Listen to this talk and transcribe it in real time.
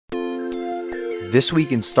This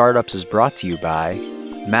Week in Startups is brought to you by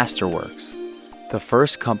Masterworks, the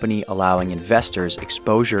first company allowing investors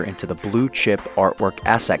exposure into the blue chip artwork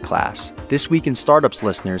asset class. This Week in Startups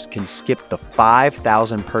listeners can skip the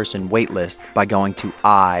 5,000-person waitlist by going to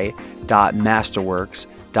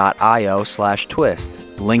i.masterworks.io/twist.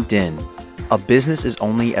 LinkedIn. A business is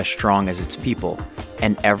only as strong as its people,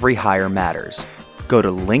 and every hire matters. Go to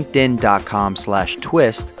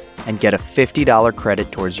linkedin.com/twist and get a $50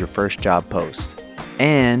 credit towards your first job post.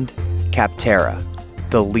 And Capterra,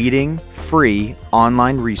 the leading free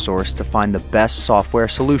online resource to find the best software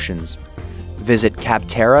solutions. Visit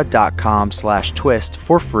capterra.com/twist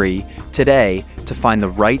for free today to find the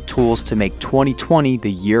right tools to make 2020 the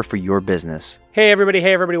year for your business. Hey everybody,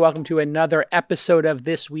 welcome to another episode of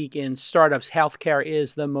This Week in Startups. Healthcare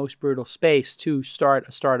is the most brutal space to start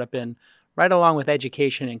a startup in, right along with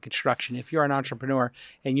education and construction. If you're an entrepreneur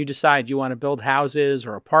and you decide you want to build houses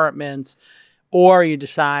or apartments, or you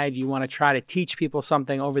decide you want to try to teach people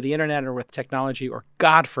something over the internet or with technology, or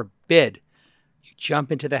God forbid, you jump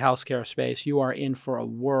into the healthcare space, you are in for a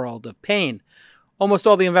world of pain. Almost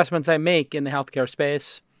all the investments I make in the healthcare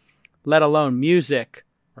space, let alone music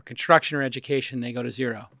or construction or education, they go to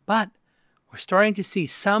zero. But we're starting to see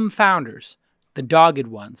some founders, the dogged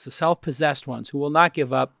ones, the self-possessed ones who will not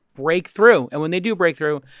give up, break through. And when they do break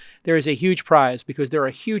through, there is a huge prize because there are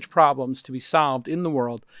huge problems to be solved in the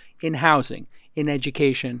world, in housing, in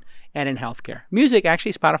education, and in healthcare. Music,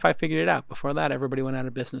 actually, Spotify figured it out. Before that, everybody went out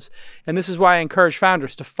of business. And this is why I encourage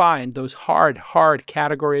founders to find those hard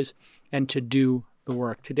categories and to do the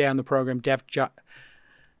work. Today on the program, Jeff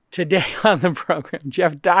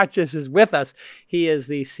Dachis is with us. He is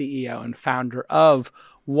the CEO and founder of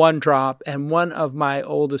OneDrop and one of my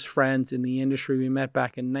oldest friends in the industry. We met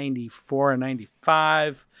back in 94 and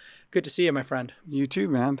 95. Good to see you, my friend. You too,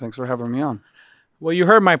 man. Thanks for having me on. Well, you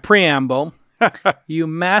heard my preamble. You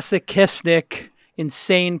masochistic,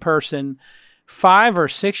 insane person. 5 or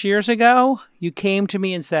 6 years ago, you came to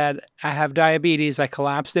me and said, I have diabetes. I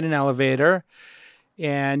collapsed in an elevator.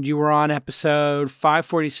 And you were on episode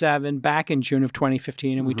 547 back in June of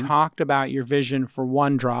 2015. And we talked about your vision for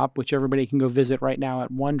OneDrop, which everybody can go visit right now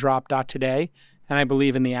at onedrop.today. And I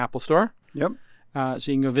believe in the Apple Store. Yep. So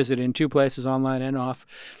you can go visit in 2 places, online and off.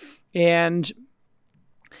 And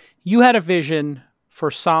you had a vision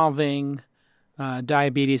for solving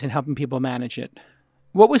diabetes and helping people manage it.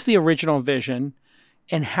 What was the original vision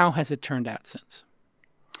and how has it turned out since?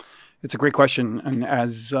 It's a great question. And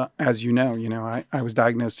as you know, I was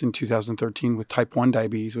diagnosed in 2013 with type 1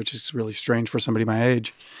 diabetes, which is really strange for somebody my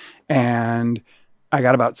age. And I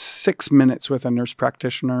got about 6 minutes with a nurse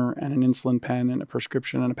practitioner and an insulin pen and a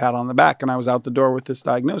prescription and a pat on the back. And I was out the door with this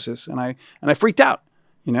diagnosis and I freaked out.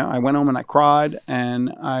 You know, I went home and I cried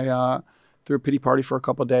and I threw a pity party for a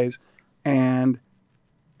couple of days. And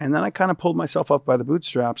then I kind of pulled myself up by the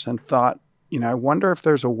bootstraps and thought, you know, I wonder if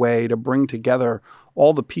there's a way to bring together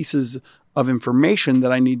all the pieces of information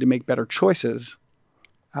that I need to make better choices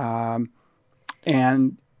and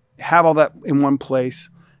have all that in one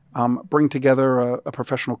place, bring together a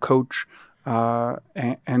professional coach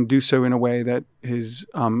and do so in a way that is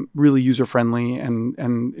really user-friendly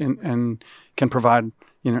and can provide,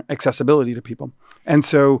 you know, accessibility to people. And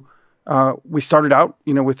so we started out,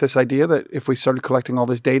 you know, with this idea that if we started collecting all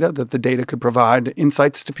this data, that the data could provide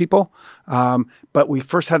insights to people. But we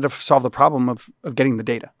first had to solve the problem of getting the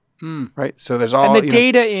data, right? So there's all... And the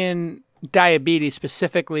data in diabetes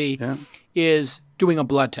specifically is doing a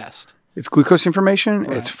blood test. It's glucose information,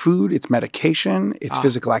 right. It's food, it's medication, it's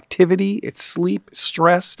physical activity, it's sleep,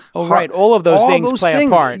 stress. Right. All of those things play a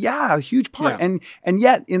part. Yeah, a huge part. Yeah. And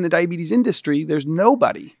yet in the diabetes industry, there's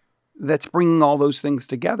nobody that's bringing all those things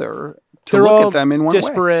together to They're look all at them in one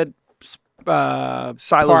disparate, way.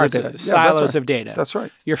 Silos of data. Silos of data. That's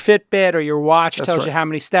right. Your Fitbit or your watch tells you right. how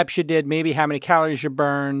many steps you did, maybe how many calories you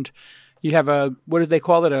burned. You have a, what do they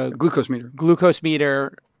call it? A glucose meter. Glucose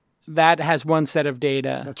meter. That has one set of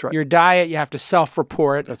data. That's right. Your diet, you have to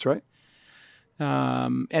self-report. That's right.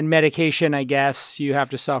 And medication, I guess, you have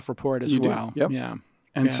to self-report as well. Yep. Yeah.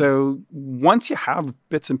 And so once you have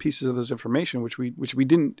bits and pieces of those information, which we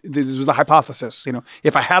didn't, this was the hypothesis, you know,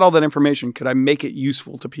 if I had all that information, could I make it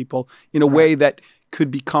useful to people in a way that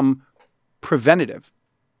could become preventative?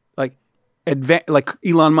 Like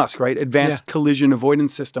Elon Musk, right? Advanced collision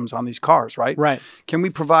avoidance systems on these cars, right? Right. Can we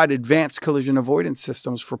provide advanced collision avoidance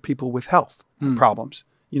systems for people with health problems?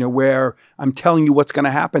 You know, where I'm telling you what's going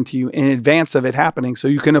to happen to you in advance of it happening so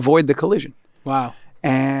you can avoid the collision. Wow.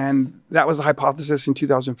 And that was the hypothesis in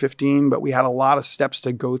 2015, but we had a lot of steps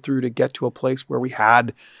to go through to get to a place where we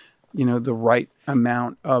had, you know, the right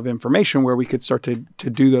amount of information where we could start to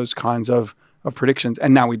do those kinds of of predictions,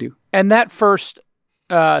 and now we do. And that first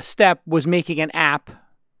step was making an app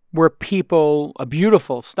where people, a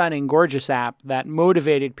beautiful, stunning, gorgeous app that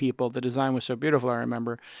motivated people. The design was so beautiful, I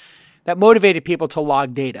remember, that motivated people to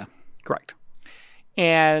log data. Correct.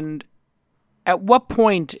 And at what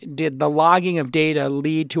point did the logging of data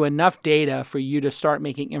lead to enough data for you to start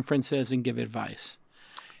making inferences and give advice?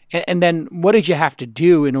 And then what did you have to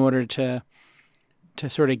do in order to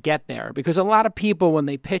sort of get there? Because a lot of people, when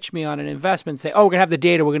they pitch me on an investment, say, oh, we're going to have the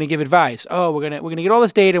data, we're going to give advice. Oh, we're going to get all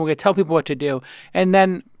this data, and we're going to tell people what to do. And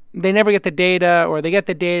then they never get the data, or they get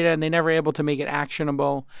the data and they're never able to make it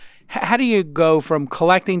actionable. How do you go from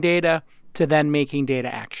collecting data to then making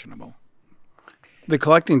data actionable? The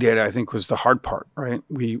collecting data, I think, was the hard part, right?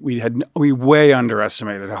 We way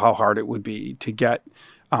underestimated how hard it would be to get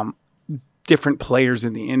different players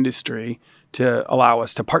in the industry to allow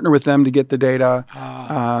us to partner with them to get the data,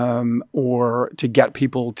 or to get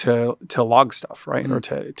people to log stuff, right? Or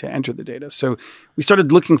to enter the data. So we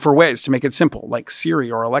started looking for ways to make it simple, like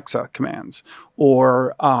Siri or Alexa commands,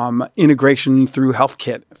 or integration through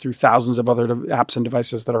HealthKit, through thousands of other apps and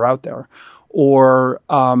devices that are out there, or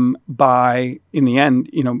by, in the end,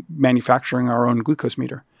 manufacturing our own glucose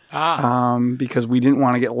meter. Because we didn't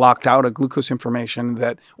want to get locked out of glucose information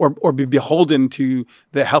or be beholden to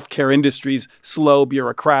the healthcare industry's slow,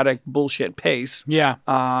 bureaucratic bullshit pace. Yeah.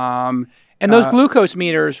 And those glucose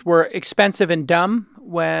meters were expensive and dumb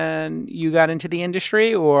when you got into the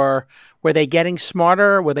industry, or were they getting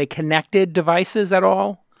smarter? Were they connected devices at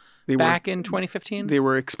all back in 2015? They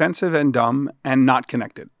were expensive and dumb and not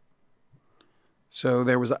connected. So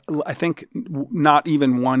there was, I think, not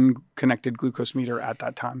even one connected glucose meter at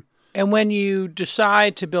that time. And when you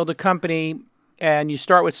decide to build a company and you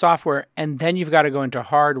start with software and then you've got to go into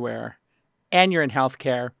hardware and you're in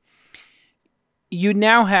healthcare, you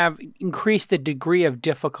now have increased the degree of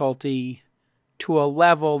difficulty to a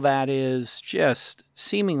level that is just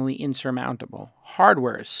seemingly insurmountable.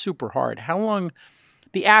 Hardware is super hard. How long?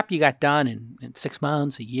 The app you got done in 6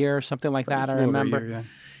 months, a year, something like that, I remember. Year, yeah.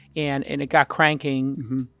 And it got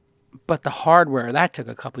cranking, but the hardware, that took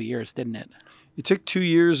a couple of years, didn't it? It took 2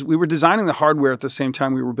 years. We were designing the hardware at the same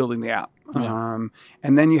time we were building the app. Yeah.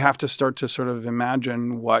 And then you have to start to sort of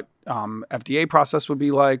imagine what FDA process would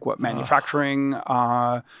be like, what manufacturing,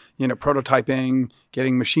 prototyping,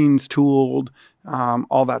 getting machines tooled,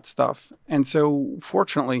 all that stuff. And so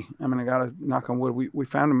fortunately, I got to knock on wood, we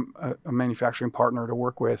found a manufacturing partner to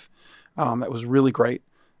work with that was really great.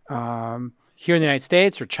 Here in the United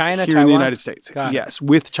States or China? Here Taiwan? in the United States, yes,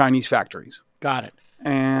 with Chinese factories. Got it.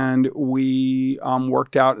 And we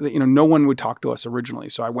worked out that, no one would talk to us originally.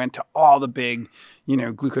 So I went to all the big,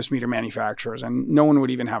 glucose meter manufacturers, and no one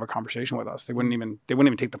would even have a conversation with us. They wouldn't even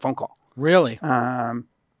take the phone call. Really? And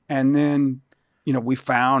then, we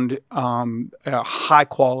found a high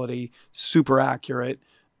quality, super accurate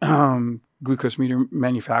glucose meter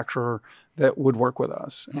manufacturer that would work with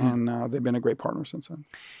us. And they've been a great partner since then.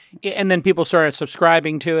 And then people started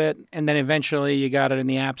subscribing to it. And then eventually you got it in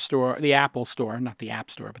the App Store, the Apple Store, not the App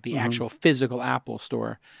Store, but the actual physical Apple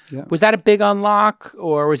Store. Yeah. Was that a big unlock,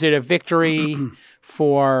 or was it a victory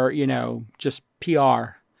for, just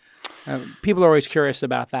PR? People are always curious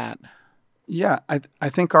about that. Yeah, I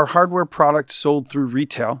think our hardware product sold through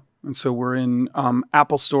retail. And so we're in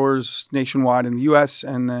Apple stores nationwide in the U.S.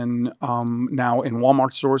 and then now in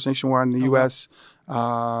Walmart stores nationwide in the U.S.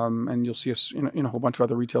 And you'll see us in a whole bunch of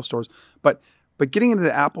other retail stores. But getting into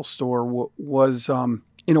the Apple store was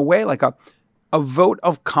in a way like a vote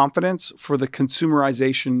of confidence for the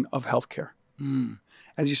consumerization of healthcare.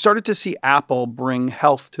 As you started to see Apple bring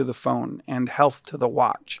health to the phone and health to the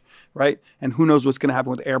watch, right? And who knows what's going to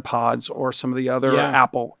happen with AirPods or some of the other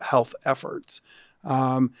Apple health efforts.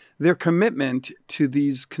 Their commitment to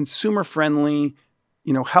these consumer-friendly,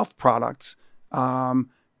 health products,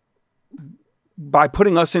 by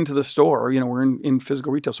putting us into the store, we're in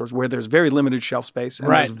physical retail stores where there's very limited shelf space and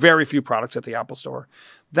there's very few products at the Apple store.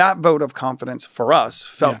 That vote of confidence for us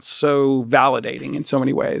felt so validating in so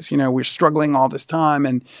many ways. We're struggling all this time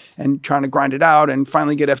and trying to grind it out and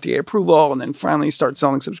finally get FDA approval and then finally start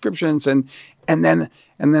selling subscriptions and then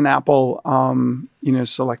Apple,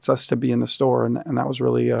 selects us to be in the store, and that was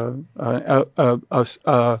really a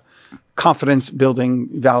confidence-building,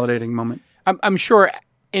 validating moment. I'm sure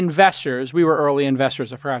investors, we were early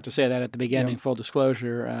investors. I forgot to say that at the beginning. Full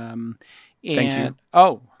disclosure. Thank you.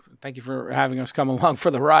 Oh, thank you for having us come along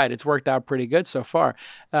for the ride. It's worked out pretty good so far.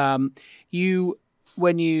 When you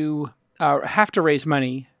have to raise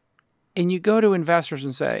money, and you go to investors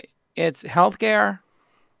and say it's healthcare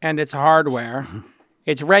and it's hardware.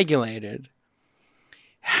 It's regulated.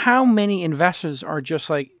 How many investors are just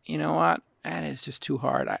like, you know what? And it's just too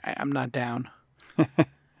hard. I'm not down.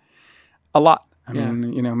 A lot. I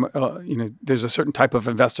mean, there's a certain type of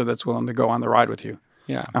investor that's willing to go on the ride with you.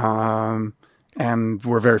 Yeah. And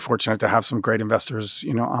we're very fortunate to have some great investors,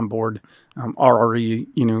 on board. RRE,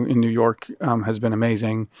 in New York, has been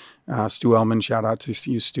amazing. Stu Ellman, shout out to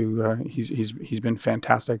Stu. He's been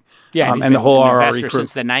fantastic. Yeah, and the whole an RRE investor crew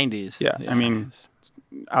since the 90s. Yeah, I mean,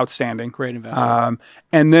 outstanding. Great investor.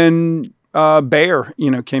 And then Bayer,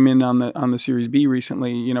 came in on the Series B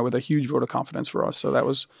recently, with a huge vote of confidence for us. So that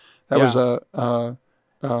was so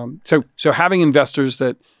having investors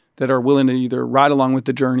that are willing to either ride along with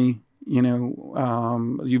the journey.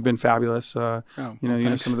 You've been fabulous. Some of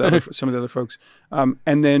the other folks,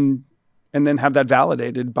 and then have that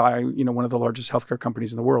validated by one of the largest healthcare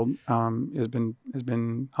companies in the world has been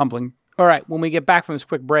humbling. All right, when we get back from this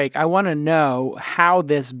quick break, I want to know how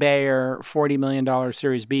this Bayer $40 million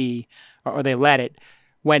Series B, or they let it,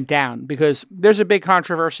 went down, because there's a big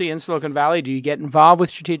controversy in Silicon Valley. Do you get involved with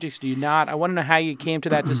strategics? Do you not? I want to know how you came to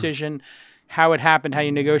that decision, how it happened, how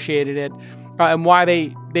you negotiated it, and why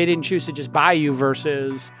they didn't choose to just buy you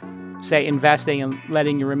versus, say, investing and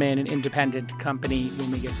letting you remain an independent company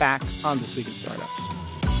when we get back on This Week in Startups.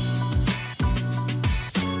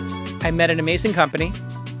 I met an amazing company.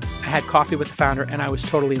 I had coffee with the founder, and I was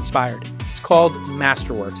totally inspired. It's called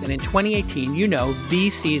Masterworks. And in 2018,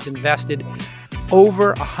 VCs invested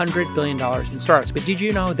over $100 billion in startups. But did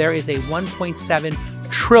you know there is a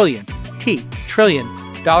 $1.7 trillion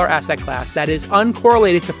asset class that is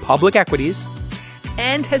uncorrelated to public equities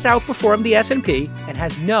and has outperformed the S&P and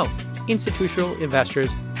has no institutional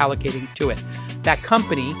investors allocating to it? That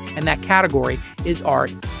company and that category is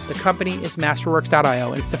art. The company is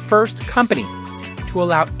Masterworks.io, and it's the first company to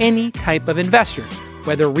allow any type of investor,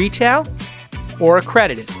 whether retail or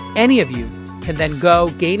accredited. Any of you can then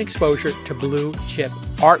go gain exposure to blue chip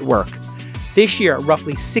artwork. This year,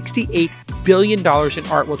 roughly $68 billion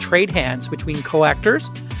in art will trade hands between collectors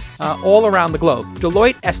all around the globe.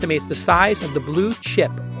 Deloitte estimates the size of the blue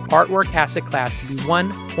chip artwork asset class to be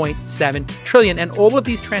 $1.7 trillion, and all of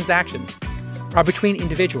these transactions are between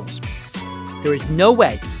individuals. There is no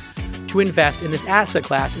way to invest in this asset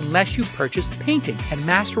class unless you purchase a painting, and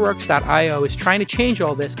Masterworks.io is trying to change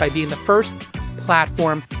all this by being the first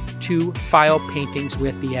platform to file paintings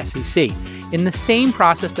with the SEC. In the same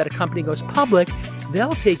process that a company goes public,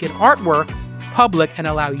 they'll take an artwork public and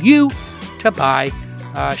allow you to buy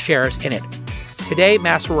shares in it. Today,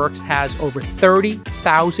 Masterworks has over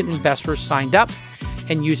 30,000 investors signed up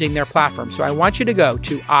and using their platform. So I want you to go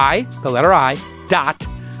to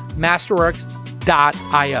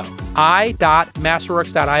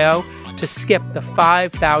i.masterworks.io to skip the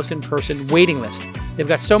 5,000 person waiting list. They've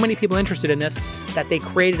got so many people interested in this that they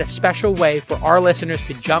created a special way for our listeners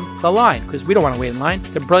to jump the line, because we don't want to wait in line.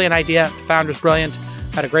 It's a brilliant idea. The founder's brilliant.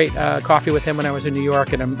 Had a great coffee with him when I was in New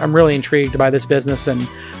York, and I'm really intrigued by this business. And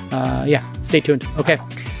stay tuned. Okay,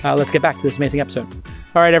 let's get back to this amazing episode.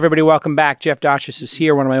 All right, everybody, welcome back. Jeff Dachis is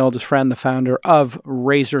here, one of my oldest friends, the founder of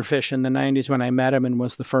Razorfish in the 90s when I met him, and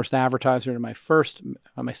was the first advertiser to my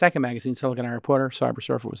second magazine, Silicon Eye Reporter. Cyber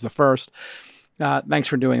Surfer was the first. Thanks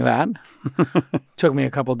for doing that. Took me a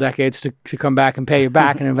couple decades to come back and pay you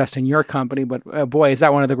back and invest in your company. But boy, is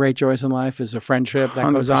that one of the great joys in life, is a friendship that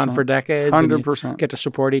 100%. Goes on for decades. 100%. Get to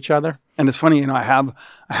support each other. And it's funny, I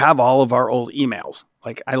have all of our old emails.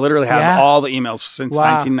 Like, I literally have all the emails since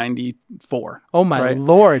 1994. Oh, my right?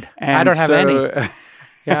 Lord. And I don't have any.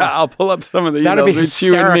 Yeah, I'll pull up some of the emails with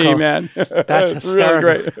you and me, man. That's hysterical.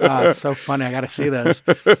 Really great. Oh, it's so funny. I got to see those.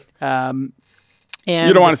 And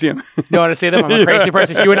you don't want to see them. You don't want to see them? I'm a crazy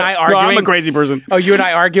person. You and I arguing. No, I'm a crazy person. Oh, you and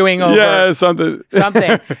I arguing over something.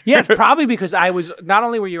 Yes, probably because I was, not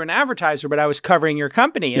only were you an advertiser, but I was covering your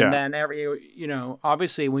company. And then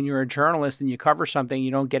obviously when you're a journalist and you cover something,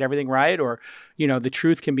 you don't get everything right, or, the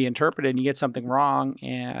truth can be interpreted and you get something wrong,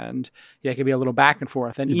 and it can be a little back and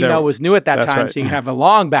forth. And email was new at that time, right. So you can have a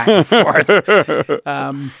long back and forth.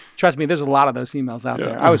 Trust me, there's a lot of those emails out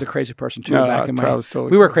there. I was a crazy person too back in my,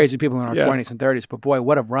 we were crazy people in our 20s and 30s. But boy,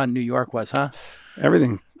 what a run New York was, huh?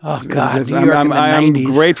 Everything. Oh, God. New York in the 90s.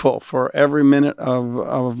 I'm grateful for every minute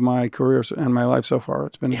of my career and my life so far.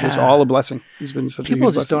 It's been just all a blessing. It's been such a huge People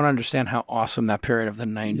just blessing. don't understand how awesome that period of the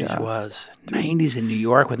 90s was. 90s in New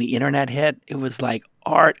York, when the internet hit, it was like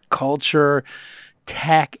art, culture,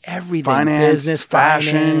 tech, everything. Finance, business,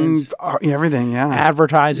 fashion, everything,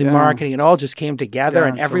 advertising, marketing. It all just came together,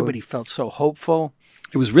 and everybody felt so hopeful.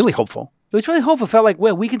 It was really hopeful. It was really hopeful. It felt like,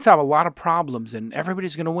 well, we can solve a lot of problems and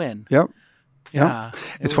everybody's going to win. Yep. Yeah.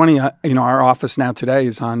 It's funny, our office now today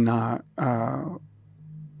is on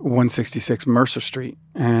 166 Mercer Street.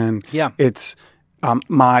 And it's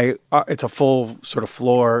It's a full sort of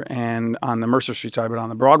floor, and on the Mercer Street side, but on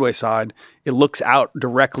the Broadway side, it looks out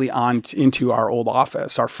directly into our old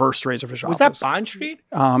office, our first Razorfish office. Was that Bond Street?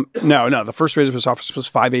 No. The first Razorfish office was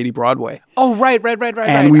 580 Broadway. Oh, right.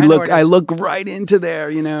 And I look right into there,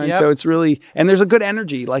 and so it's really, and there's a good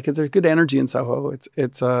energy. Like there's good energy in Soho.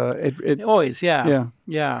 It always, yeah.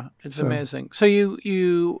 It's amazing. So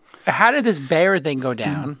you, how did this Bayer thing go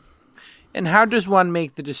down, and how does one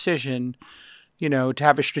make the decision? To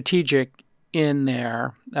have a strategic in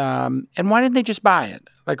there. And why didn't they just buy it?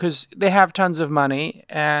 Because they have tons of money.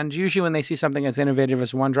 And usually when they see something as innovative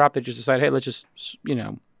as One Drop, they just decide, hey, let's just,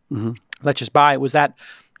 let's just buy it. Was that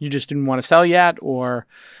you just didn't want to sell yet? Or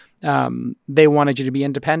they wanted you to be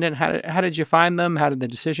independent? How did you find them? How did the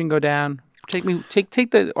decision go down? Take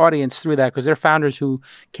the audience through that, because they're founders who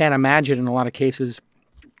can't imagine in a lot of cases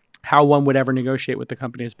how one would ever negotiate with the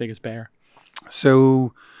company as big as Bayer.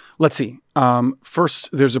 So let's see. First,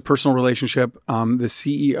 there's a personal relationship. The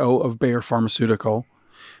CEO of Bayer Pharmaceutical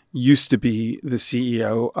used to be the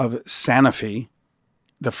CEO of Sanofi,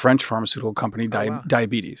 the French pharmaceutical company,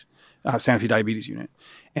 diabetes, Sanofi Diabetes Unit.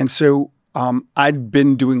 And so I'd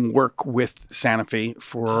been doing work with Sanofi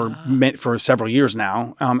for several years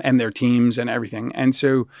now, and their teams and everything. And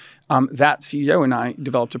so that CEO and I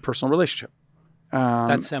developed a personal relationship.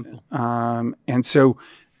 That's simple. And so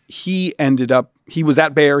he was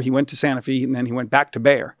at Bayer, he went to Sanofi, and then he went back to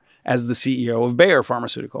Bayer as the CEO of Bayer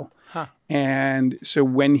Pharmaceutical. Huh. And so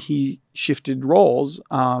when he shifted roles,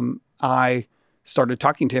 I started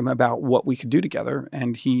talking to him about what we could do together,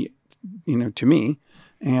 and he, to me,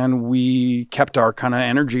 and we kept our kind of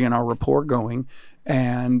energy and our rapport going.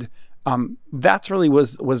 And that's really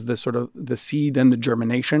was the sort of the seed and the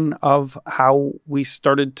germination of how we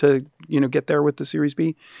started to, get there with the Series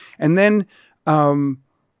B. And then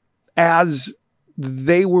as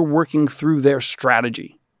they were working through their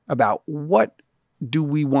strategy about what do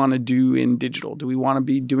we want to do in digital? Do we want to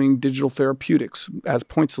be doing digital therapeutics as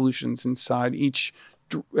point solutions inside each,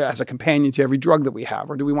 as a companion to every drug that we have?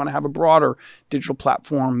 Or do we want to have a broader digital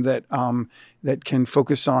platform that that can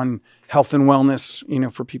focus on health and wellness,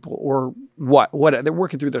 for people? Or what? They're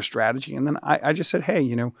working through their strategy. And then I just said,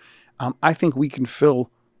 hey, I think we can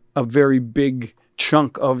fill a very big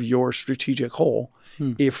chunk of your strategic whole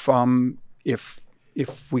if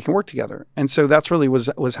we can work together. And so that's really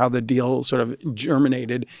was how the deal sort of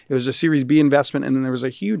germinated. It was a Series B investment, and then there was a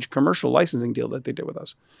huge commercial licensing deal that they did with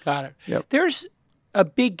us. Got it. Yep. There's a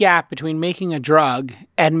big gap between making a drug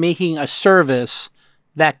and making a service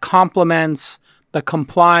that complements the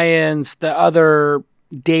compliance, the other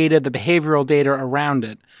data, the behavioral data around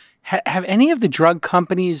it. Have any of the drug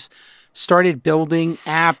companies started building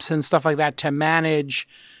apps and stuff like that to manage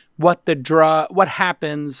what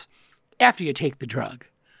happens after you take the drug?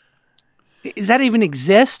 Does that even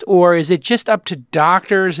exist, or is it just up to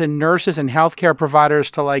doctors and nurses and healthcare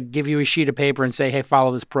providers to give you a sheet of paper and say, hey,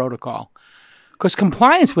 follow this protocol? Because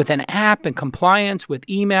compliance with an app and compliance with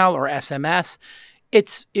email or SMS,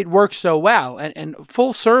 it works so well. And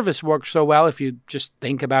full service works so well. If you just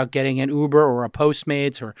think about getting an Uber or a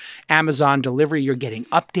Postmates or Amazon delivery, you're getting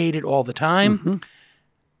updated all the time. Mm-hmm.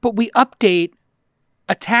 But we update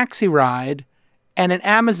a taxi ride and an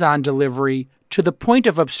Amazon delivery to the point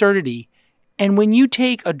of absurdity. And when you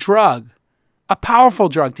take a drug, a powerful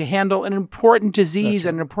drug to handle an important disease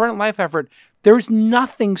and an important life effort, there's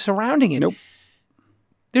nothing surrounding it. Nope.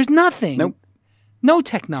 There's nothing. Nope. No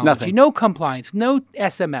technology, no compliance, no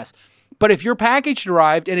SMS. But if your package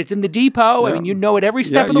arrived and it's in the depot, I mean, you know it every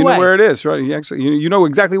step of the way. You know where it is, right? You know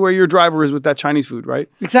exactly where your driver is with that Chinese food, right?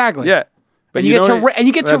 Exactly. Yeah. But you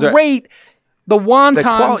get to rate the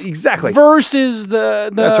wontons versus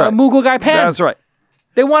the Mughal Gai Pan. That's right.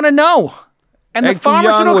 They want to know. And Egg the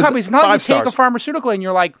pharmaceutical was companies, not like you take a stars. pharmaceutical and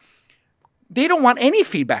you're like, they don't want any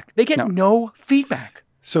feedback. They get no feedback.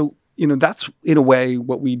 So, that's in a way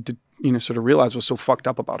what we did, sort of realized was so fucked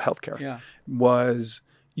up about healthcare was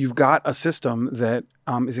you've got a system that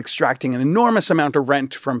is extracting an enormous amount of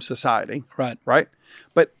rent from society. Right.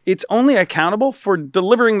 But it's only accountable for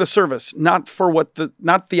delivering the service, not for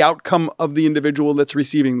not the outcome of the individual that's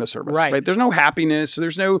receiving the service. Right. There's no happiness.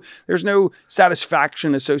 There's no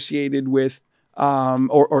satisfaction associated with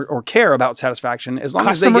or care about satisfaction as long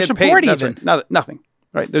as they get paid. Customer support even. Nothing.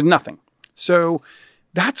 Right. There's nothing. So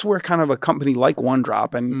that's where kind of a company like One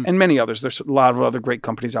Drop and many others. There's a lot of other great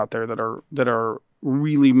companies out there that are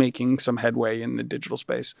really making some headway in the digital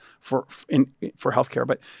space for healthcare.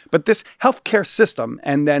 But this healthcare system,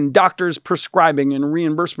 and then doctors prescribing and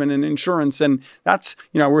reimbursement and insurance, and that's,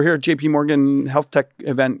 we're here at JP Morgan Health Tech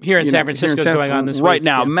event here in San Francisco going on this week. Right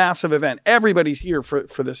now, massive event. Everybody's here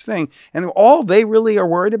for this thing, and all they really are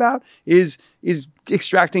worried about is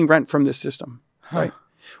extracting rent from this system. Right.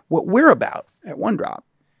 What we're about at OneDrop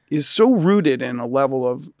is so rooted in a level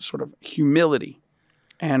of sort of humility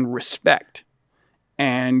and respect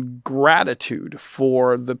and gratitude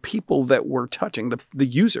for the people that we're touching, the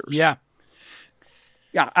users. Yeah.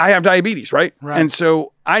 Yeah, I have diabetes, right? And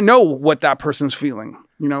so I know what that person's feeling.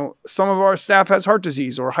 Some of our staff has heart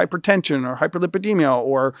disease or hypertension or hyperlipidemia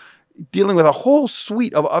or dealing with a whole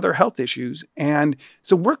suite of other health issues. And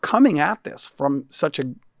so we're coming at this from such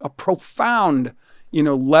a profound,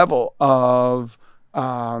 level of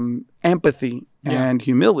empathy and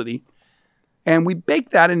humility. And we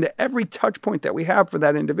bake that into every touch point that we have for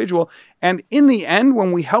that individual. And in the end,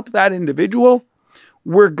 when we help that individual,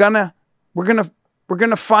 we're gonna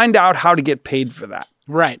find out how to get paid for that.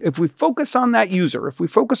 Right. If we focus on that user, if we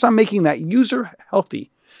focus on making that user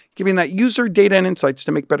healthy, giving that user data and insights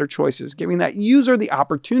to make better choices, giving that user the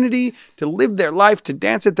opportunity to live their life, to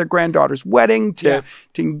dance at their granddaughter's wedding, to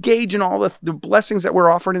engage in all the blessings that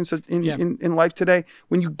we're offered in life today.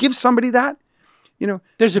 When you give somebody that,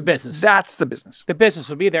 there's a business. That's the business. The business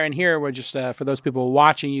will be there. And here we're just, for those people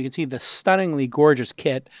watching, you can see the stunningly gorgeous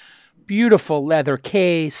kit, beautiful leather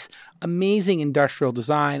case, amazing industrial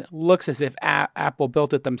design, looks as if Apple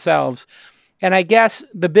built it themselves. And I guess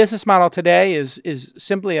the business model today is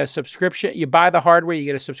simply a subscription. You buy the hardware, you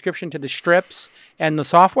get a subscription to the strips and the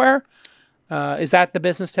software. Is that the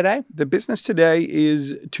business today? The business today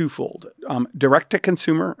is twofold. Direct to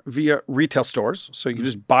consumer via retail stores. So you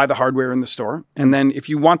just buy the hardware in the store. And then if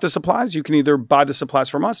you want the supplies, you can either buy the supplies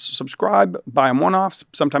from us, subscribe, buy them one-offs.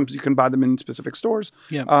 Sometimes you can buy them in specific stores.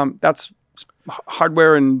 Yeah. That's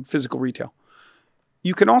hardware and physical retail.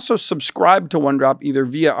 You can also subscribe to OneDrop either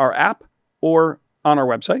via our app or on our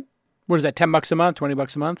website. What is that, $10 a month,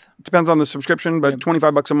 $20 a month? Depends on the subscription, but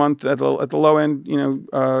 $25 a month at the low end,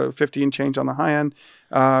 50 and change on the high end.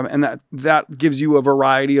 And that gives you a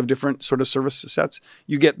variety of different sort of service sets.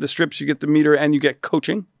 You get the strips, you get the meter, and you get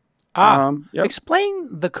coaching.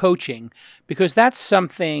 Explain the coaching, because that's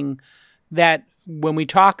something that when we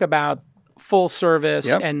talk about full service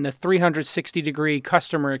and the 360-degree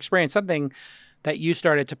customer experience, something that you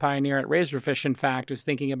started to pioneer at Razorfish, in fact, is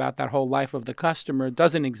thinking about that whole life of the customer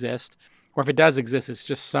doesn't exist. Or if it does exist, it's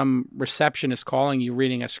just some receptionist calling you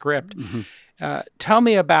reading a script. Mm-hmm. Tell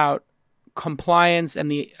me about compliance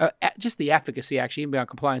and just the efficacy, actually, even beyond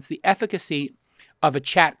compliance, the efficacy of a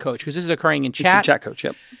chat coach, because this is occurring in chat. It's a chat coach,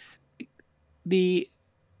 yep. The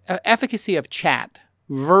efficacy of chat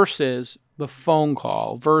versus the phone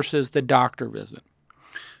call versus the doctor visit.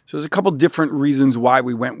 So there's a couple different reasons why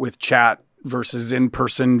we went with chat versus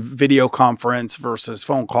in-person video conference versus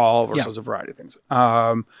phone call versus a variety of things.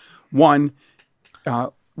 One,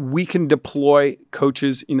 we can deploy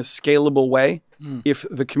coaches in a scalable way if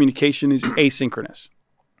the communication is asynchronous.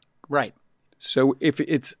 Right. So if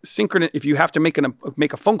it's synchronous, if you have to make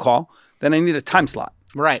a phone call, then I need a time slot.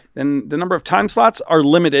 Right. Then the number of time slots are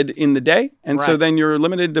limited in the day. And so then you're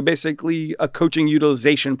limited to basically a coaching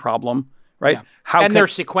utilization problem, right? Yeah. They're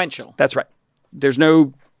sequential. That's right. There's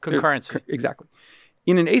no concurrency. Exactly.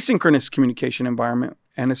 In an asynchronous communication environment,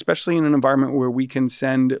 and especially in an environment where we can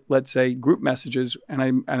send, let's say, group messages,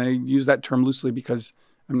 and I use that term loosely because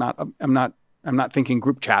I'm not thinking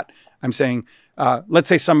group chat. I'm saying, let's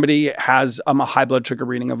say somebody has a high blood sugar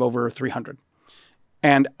reading of over 300,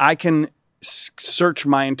 and I can search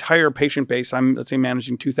my entire patient base. I'm, let's say,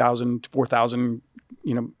 managing 2,000, 4,000,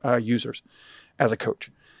 users as a coach.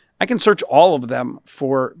 I can search all of them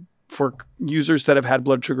for users that have had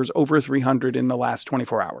blood sugars over 300 in the last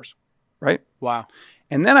 24 hours, right? Wow.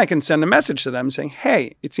 And then I can send a message to them saying,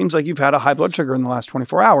 hey, it seems like you've had a high blood sugar in the last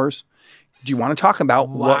 24 hours. Do you want to talk about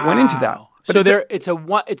what went into that? But so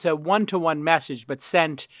it's a one-to-one message, but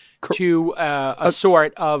sent to a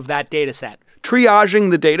sort of that data set. Triaging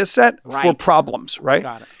the data set for problems, right?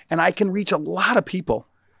 Got it. And I can reach a lot of people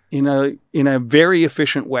in a very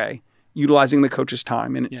efficient way, utilizing the coach's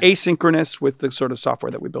time and asynchronous with the sort of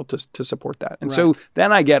software that we built to support that. And so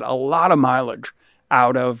then I get a lot of mileage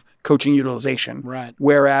out of coaching utilization. Right.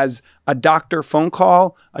 Whereas a doctor phone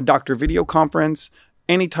call, a doctor video conference,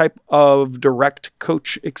 any type of direct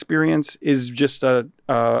coach experience is just a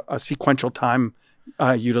sequential time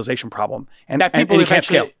utilization problem. And it can't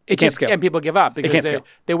scale. It can't scale. And people give up because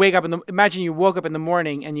they wake up imagine you woke up in the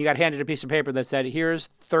morning and you got handed a piece of paper that said, here's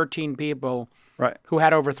 13 people Right. who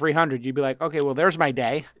had over 300, you'd be like, okay, well, there's my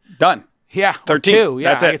day. Done. Yeah. 13. 2.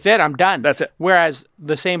 Yeah, That's it. I'm done. That's it. Whereas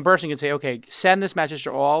the same person could say, okay, send this message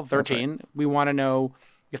to all 13. Right. We want to know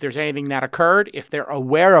if there's anything that occurred, if they're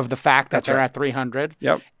aware of the fact that they're at 300.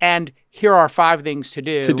 Yep. And here are 5 things to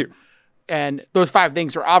do. And those 5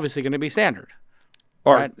 things are obviously going to be standard.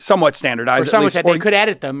 Or somewhat standardized. Or somewhat that they could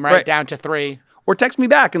edit them down to 3. Or text me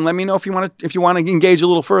back and let me know if you want to engage a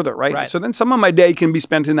little further, right? So then some of my day can be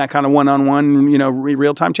spent in that kind of one-on-one,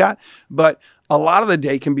 real-time chat. But a lot of the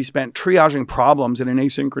day can be spent triaging problems in an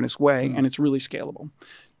asynchronous way, and it's really scalable.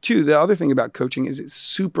 2, the other thing about coaching is it's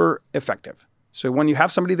super effective. So when you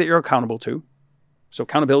have somebody that you're accountable to, so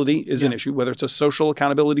accountability is an issue, whether it's a social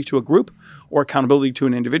accountability to a group or accountability to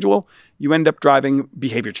an individual, you end up driving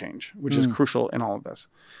behavior change, which is crucial in all of this.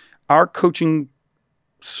 Our coaching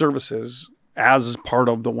services, as part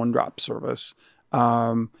of the OneDrop service,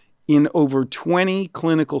 in over 20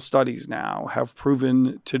 clinical studies now, have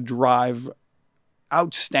proven to drive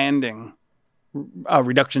outstanding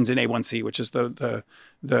reductions in A1C, which is the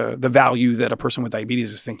value that a person with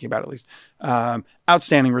diabetes is thinking about, at least.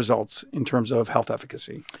 Outstanding results in terms of health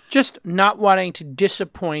efficacy. Just not wanting to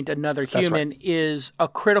disappoint another human is a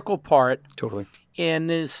critical part. Totally. And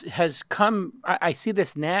this has come, I see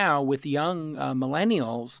this now with young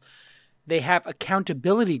millennials. They have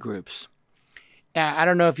accountability groups. I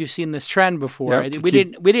don't know if you've seen this trend before. We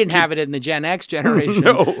didn't have it in the Gen X generation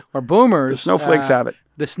or boomers. The snowflakes have it.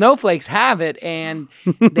 The snowflakes have it, and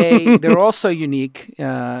they're also unique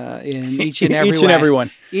in each and every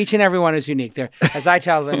way. Each and every one is unique. As I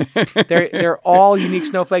tell them, they're all unique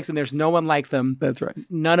snowflakes, and there's no one like them. That's right.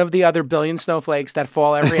 None of the other billion snowflakes that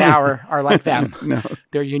fall every hour are like them. No,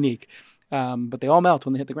 they're unique, but they all melt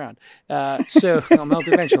when they hit the ground. So they'll melt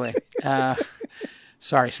eventually.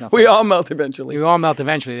 Sorry, snowflakes. We all melt eventually. We all melt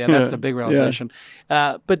eventually. Yeah, that's the big realization.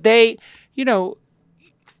 But they,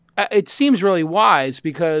 it seems really wise,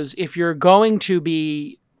 because if you're going to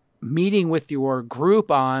be meeting with your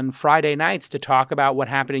group on Friday nights to talk about what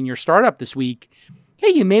happened in your startup this week,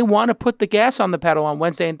 you may want to put the gas on the pedal on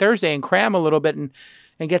Wednesday and Thursday and cram a little bit and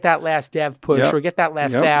get that last dev push or get that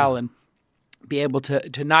last sal and be able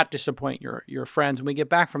to not disappoint your friends. When we get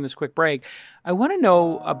back from this quick break, I want to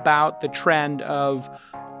know about the trend of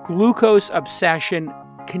glucose obsession,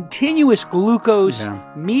 continuous glucose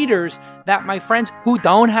meters that my friends who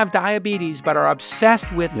don't have diabetes but are obsessed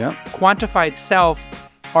with quantified self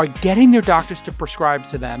are getting their doctors to prescribe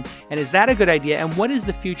to them. And is that a good idea? And what is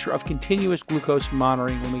the future of continuous glucose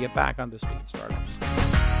monitoring when we get back on This Week in Startups?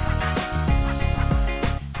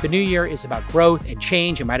 The new year is about growth and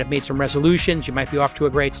change. You might have made some resolutions. You might be off to a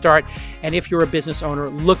great start. And if you're a business owner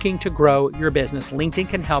looking to grow your business, LinkedIn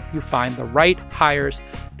can help you find the right hires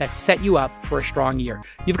that set you up for a strong year.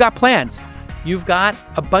 You've got plans. You've got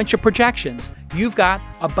a bunch of projections. You've got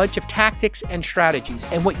a bunch of tactics and strategies.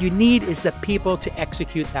 And what you need is the people to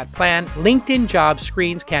execute that plan. LinkedIn Jobs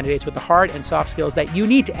screens candidates with the hard and soft skills that you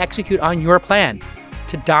need to execute on your plan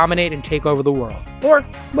to dominate and take over the world, or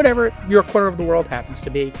whatever your corner of the world happens to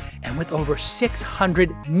be. And with over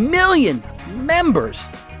 600 million members,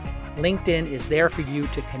 LinkedIn is there for you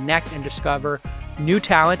to connect and discover new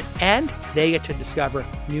talent, and they get to discover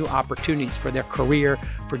new opportunities for their career,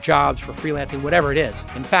 for jobs, for freelancing, whatever it is.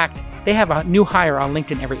 In fact, they have a new hire on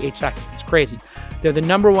LinkedIn every 8 seconds. It's crazy. They're the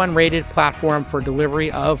 #1 rated platform for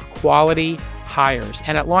delivery of quality hires.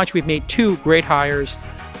 And at launch, we've made 2 great hires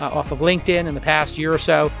off of LinkedIn in the past year or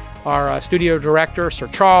so. Our studio director, Sir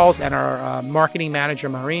Charles, and our marketing manager,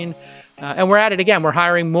 Maureen. And we're at it again. We're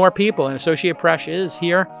hiring more people, and Associate Press is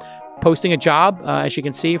here posting a job, as you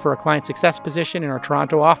can see, for a client success position in our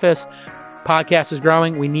Toronto office. Podcast is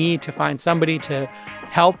growing. We need to find somebody to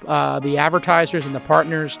help the advertisers and the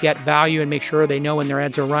partners get value and make sure they know when their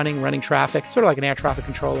ads are running traffic, sort of like an air traffic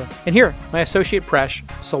controller. And here, my associate Presh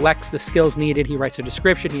selects the skills needed. He writes a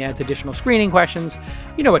description. He adds additional screening questions.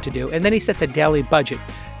 You know what to do. And then he sets a daily budget.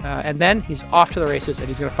 And then he's off to the races, and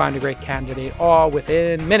he's going to find a great candidate all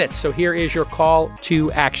within minutes. So here is your call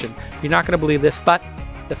to action. You're not going to believe this, but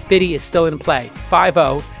the FDIE is still in play.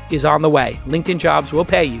 5-0 is on the way. LinkedIn Jobs will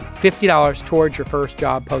pay you $50 towards your first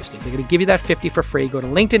job posting. They're going to give you that $50 for free. Go to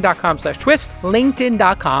linkedin.com/twist.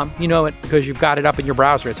 LinkedIn.com. You know it because you've got it up in your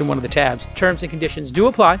browser. It's in one of the tabs. Terms and conditions do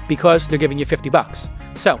apply because they're giving you $50.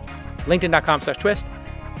 So linkedin.com/twist.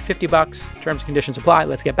 $50. Terms and conditions apply.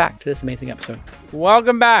 Let's get back to this amazing episode.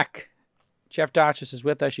 Welcome back. Jeff Dachis is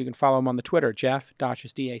with us. You can follow him on the Twitter, Jeff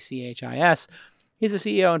Dachis, Dachis. He's the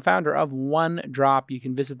CEO and founder of OneDrop. You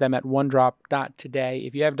can visit them at onedrop.today.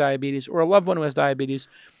 If you have diabetes or a loved one who has diabetes,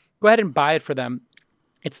 go ahead and buy it for them.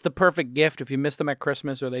 It's the perfect gift if you miss them at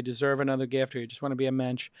Christmas or they deserve another gift or you just want to be a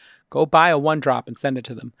mensch. Go buy a one drop and send it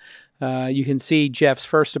to them. You can see Jeff's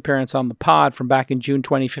first appearance on the pod from back in June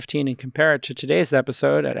 2015 and compare it to today's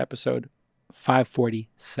episode at episode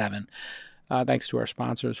 547. Thanks to our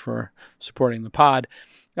sponsors for supporting the pod.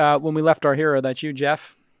 When we left our hero, that's you,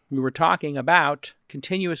 Jeff, we were talking about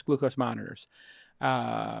continuous glucose monitors.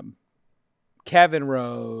 Kevin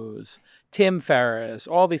Rose, Tim Ferriss,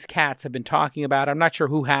 all these cats have been talking about it. I'm not sure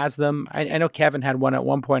who has them. I know Kevin had one at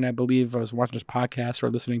one point. I believe I was watching his podcast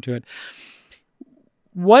or listening to it.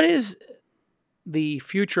 What is the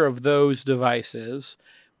future of those devices?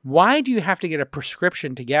 Why do you have to get a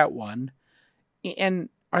prescription to get one? And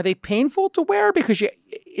are they painful to wear? Because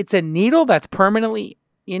it's a needle that's permanently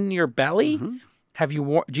in your belly.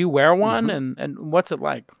 Mm-hmm. Do you wear one? Mm-hmm. And what's it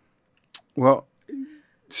like? Well,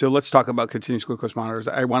 so let's talk about continuous glucose monitors.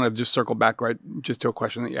 I want to just circle back just to a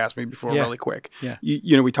question that you asked me before really quick. Yeah.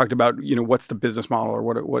 We talked about, what's the business model or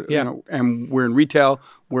what and we're in retail,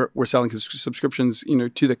 we're selling subscriptions,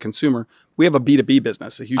 to the consumer. We have a B2B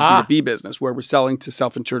business, a huge B2B business where we're selling to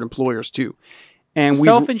self-insured employers too. And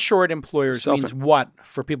self-insured employers means what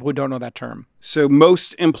for people who don't know that term? So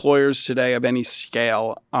most employers today of any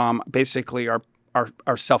scale basically are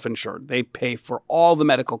self-insured. They pay for all the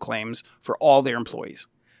medical claims for all their employees.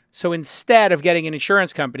 So instead of getting an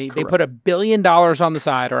insurance company, Correct. They put $1 billion on the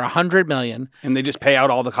side or $100 million. And they just pay out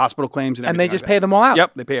all the hospital claims and everything. And they just pay them all out.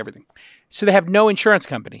 Yep, they pay everything. So they have no insurance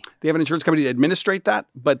company. They have an insurance company to administrate that,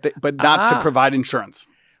 but not to provide insurance.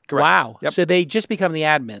 Correct. Wow. Yep. So they just become the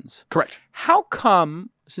admins. Correct. How come,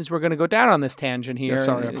 since we're going to go down on this tangent here. Yeah,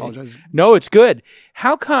 sorry, I apologize. No, it's good.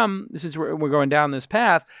 How come, this is where we're going down this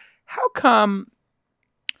path, how come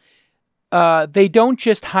they don't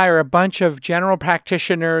just hire a bunch of general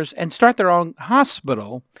practitioners and start their own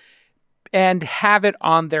hospital and have it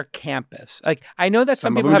on their campus? Like, I know that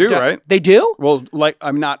some people have done, right? They do? Well, like,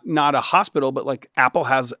 I'm not a hospital, but like Apple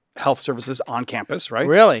has health services on campus, right?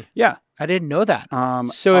 Really? Yeah. I didn't know that.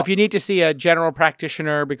 So if you need to see a general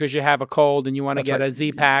practitioner because you have a cold and you want to get a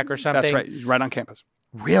Z-Pack or something. That's right. Right on campus.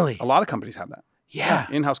 Really? A lot of companies have that. Yeah.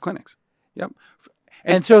 In-house clinics. Yep.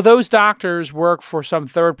 And so those doctors work for some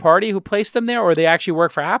third party who placed them there, or they actually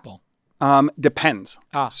work for Apple? Depends.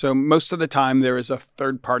 So most of the time there is a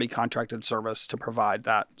third party contracted service to provide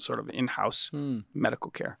that sort of in-house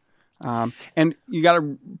medical care. And you got to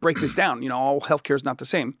break this down. All healthcare is not the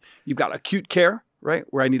same. You've got acute care, right?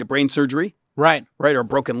 Where I need a brain surgery. Right. Right. Or a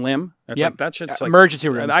broken limb. Yep. Like, that shit's like emergency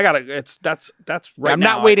room. That's right. I'm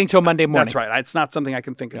not waiting till Monday morning. That's right. It's not something I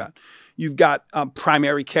can think about. You've got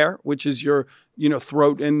primary care, which is your,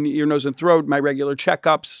 throat and ear, nose, and throat, my regular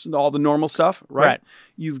checkups, all the normal stuff. Right.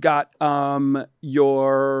 You've got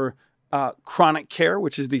your chronic care,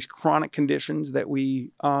 which is these chronic conditions that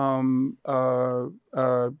we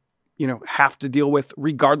have to deal with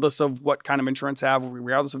regardless of what kind of insurance have,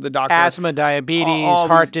 regardless of the doctor. Asthma, diabetes,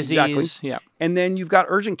 heart disease. Exactly. Yeah. And then you've got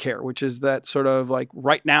urgent care, which is that sort of like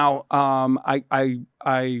right now,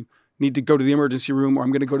 I need to go to the emergency room, or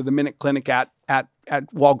I'm going to go to the Minute Clinic at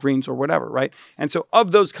Walgreens or whatever, right? And so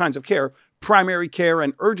of those kinds of care, primary care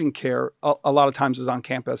and urgent care a lot of times is on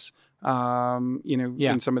campus,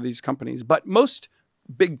 in some of these companies. But most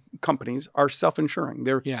big companies are self-insuring.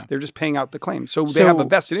 They're just paying out the claims. So they have a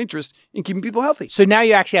vested interest in keeping people healthy. So now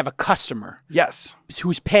you actually have a customer. Yes.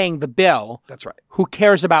 Who's paying the bill. That's right. Who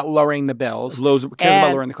cares about lowering the bills. Cares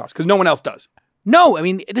about lowering the cost because no one else does. No, I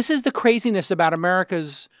mean, this is the craziness about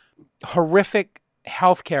America's horrific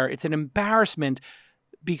healthcare. It's an embarrassment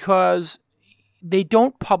because they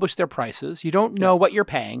don't publish their prices. You don't know what you're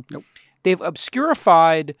paying. Nope. They've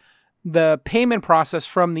obscurified the payment process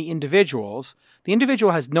from the individuals. The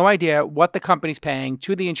individual has no idea what the company's paying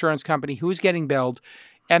to the insurance company, who's getting billed,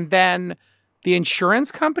 and then the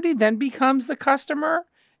insurance company then becomes the customer.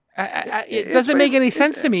 It doesn't make any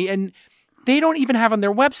sense to me. And they don't even have on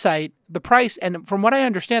their website the price. And from what I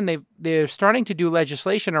understand, they're starting to do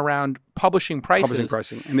legislation around publishing prices. Publishing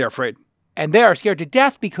pricing, and they're afraid. And they are scared to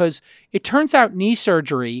death because it turns out knee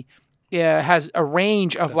surgery has a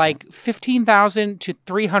range of $15,000 to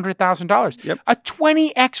 $300,000. Yep. A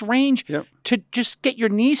 20x range to just get your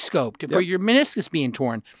knee scoped for your meniscus being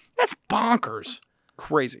torn. That's bonkers.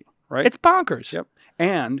 Crazy, right? It's bonkers. Yep.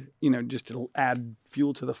 And, just to add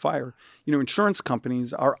fuel to the fire, insurance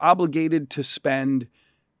companies are obligated to spend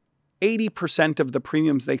 80% of the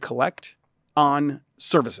premiums they collect on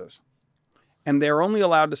services. And they're only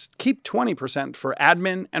allowed to keep 20% for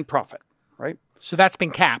admin and profit, right? So that's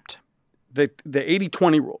been capped. The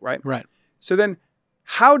 80-20 rule, right? Right. So then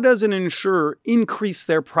how does an insurer increase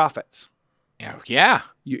their profits? Yeah.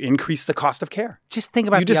 You increase the cost of care. Just think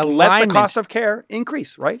about You the just alignment. let the cost of care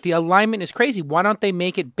increase, right? The alignment is crazy. Why don't they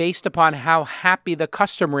make it based upon how happy the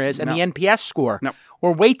customer is and the NPS score No.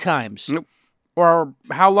 or wait times Nope. or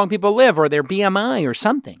how long people live or their BMI or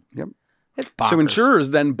something? Yep. It's bonkers. So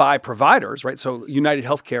insurers then buy providers, right? So United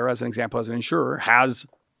Healthcare, as an example, as an insurer, has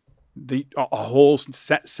a whole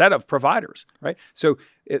set of providers, right? So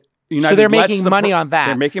United they're making money on that.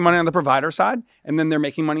 They're making money on the provider side, and then they're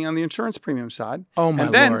making money on the insurance premium side. Oh, my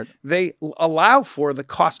And then Lord. they allow for the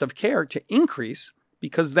cost of care to increase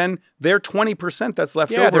because then their 20% that's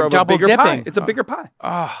left over they're of a bigger pie. dipping. It's a bigger pie.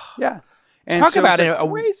 Oh, Yeah. And talk so about it's it, a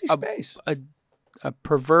crazy space. a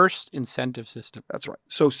perverse incentive system. That's right.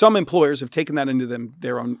 So some employers have taken that into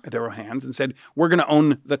their own hands and said, we're going to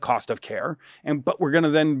own the cost of care, but we're going to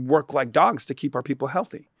then work like dogs to keep our people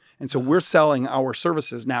healthy. And so we're selling our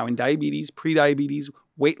services now in diabetes, prediabetes,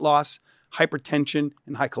 weight loss, hypertension,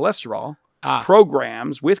 and high cholesterol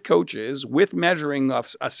programs with coaches, with measuring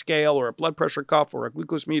of a scale or a blood pressure cuff or a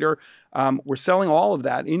glucose meter. We're selling all of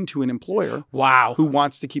that into an employer who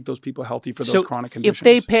wants to keep those people healthy for those chronic conditions. If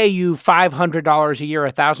they pay you $500 a year,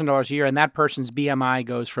 $1,000 a year, and that person's BMI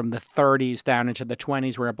goes from the 30s down into the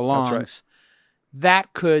 20s where it belongs,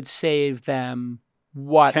 that could save them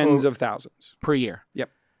what? Tens of thousands. Per year. Yep.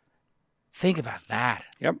 Think about that.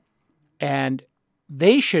 Yep. And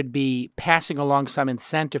they should be passing along some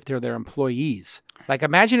incentive to their employees. Like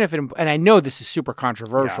imagine if, and I know this is super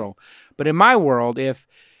controversial, but in my world, if,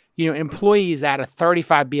 employees at a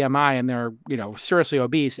 35 BMI and they're, seriously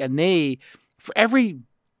obese and for every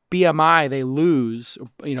BMI they lose,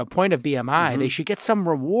 point of BMI, they should get some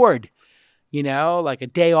reward, like a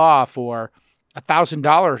day off or $1,000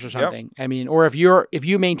 or something. Yep. I mean, or if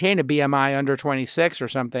you maintain a BMI under 26 or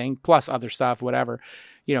something, plus other stuff, whatever,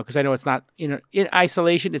 because I know it's not, in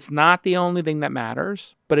isolation, it's not the only thing that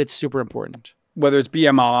matters, but it's super important. Whether it's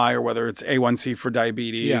BMI or whether it's A1C for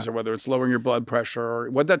diabetes or whether it's lowering your blood pressure, or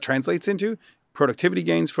what that translates into, productivity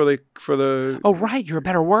gains for the. Oh, right. You're a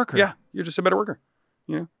better worker. Yeah. You're just a better worker.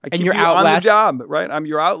 I and keep you're you out on less. The job, right?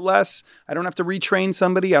 You're out less. I don't have to retrain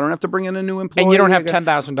somebody. I don't have to bring in a new employee. And you don't have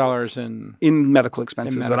 $10,000 in medical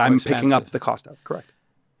expenses that I'm picking up the cost of. Correct.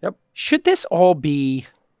 Yep. Should this all be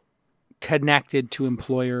connected to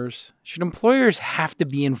employers? Should employers have to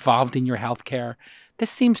be involved in your healthcare?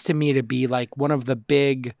 This seems to me to be like one of the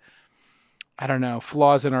big,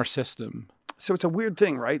 flaws in our system. So it's a weird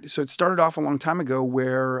thing, right? So it started off a long time ago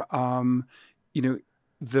where,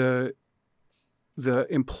 the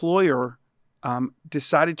employer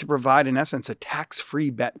decided to provide, in essence, a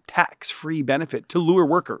tax-free benefit to lure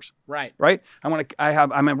workers. Right. Right.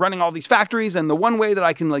 I'm running all these factories, and the one way that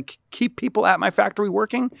I can keep people at my factory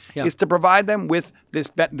working is to provide them with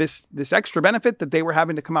this extra benefit that they were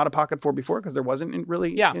having to come out of pocket for before because there wasn't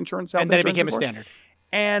really insurance. And then it became a standard.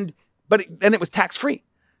 But it was tax-free.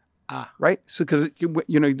 Right. So because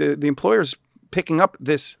the employer's picking up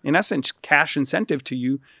this, in essence, cash incentive to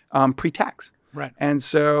you pre-tax. Right. And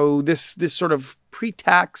so this sort of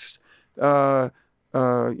pre-taxed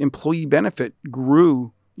employee benefit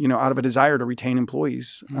grew, out of a desire to retain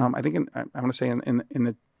employees. I think I want to say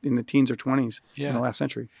in the teens or 20s in the last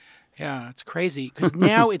century. Yeah, it's crazy because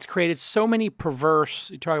now it's created so many perverse.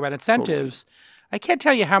 You talk about incentives. Totally. I can't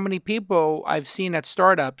tell you how many people I've seen at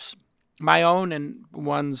startups, my own and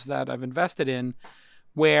ones that I've invested in,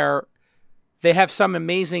 where they have some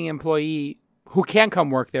amazing employee who can't come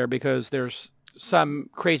work there because there's some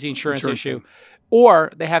crazy insurance issue, or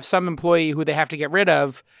they have some employee who they have to get rid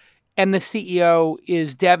of, and the CEO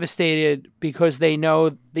is devastated because they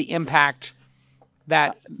know the impact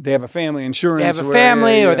that they have a family insurance. They have a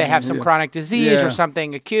family, or they have some chronic disease or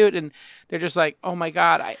something acute, and they're just like, "Oh my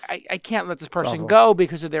God, I can't let this person go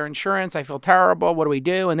because of their insurance. I feel terrible. What do we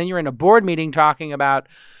do?" And then you're in a board meeting talking about,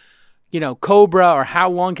 COBRA or how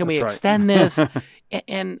long can we extend this.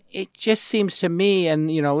 And it just seems to me, and,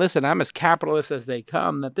 listen, I'm as capitalist as they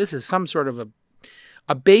come, that this is some sort of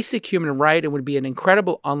a basic human right. It would be an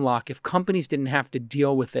incredible unlock if companies didn't have to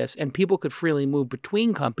deal with this and people could freely move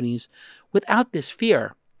between companies without this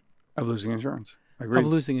fear. Of losing insurance. Agreed. Of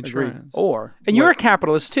losing insurance. Agreed. And you're a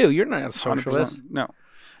capitalist, too. You're not a socialist. 100%. No.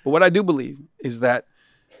 But what I do believe is that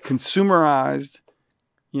consumerized,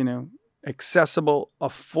 accessible,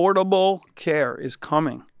 affordable care is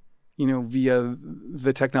coming. Via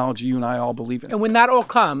the technology you and I all believe in. And when that all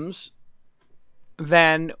comes,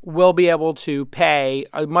 then we'll be able to pay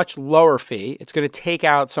a much lower fee. It's going to take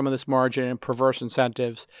out some of this margin and perverse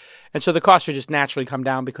incentives. And so the cost should just naturally come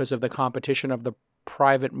down because of the competition of the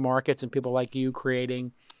private markets and people like you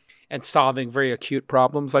creating and solving very acute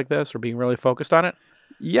problems like this or being really focused on it.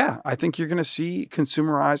 Yeah, I think you're going to see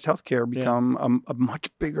consumerized healthcare become a much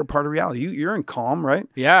bigger part of reality. You're in Calm, right?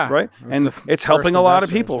 Yeah. Right? And it's helping a lot of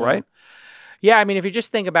people, right? Yeah, I mean, if you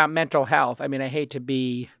just think about mental health, I mean, I hate to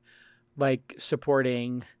be like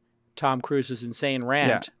supporting Tom Cruise's insane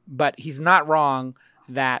rant, but he's not wrong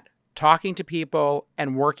that talking to people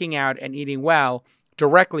and working out and eating well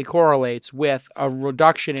directly correlates with a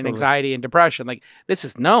reduction in anxiety and depression. Like, this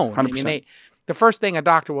is known. 100%. I mean, the first thing a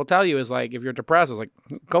doctor will tell you is like, if you're depressed, is like,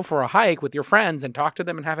 go for a hike with your friends and talk to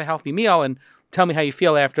them and have a healthy meal and tell me how you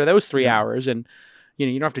feel after those 3 hours. And, you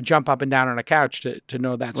know, you don't have to jump up and down on a couch to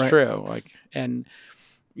know that's true. Like, and,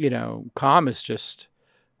 you know, Calm has just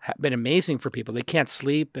been amazing for people. They can't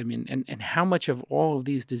sleep. I mean, and how much of all of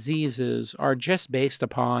these diseases are just based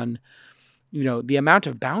upon, you know, the amount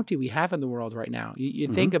of bounty we have in the world right now. You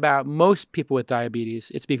think about most people with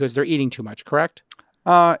diabetes, it's because they're eating too much, correct?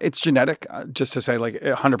 It's genetic, just to say, like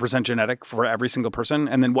 100% genetic for every single person.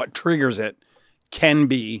 And then what triggers it can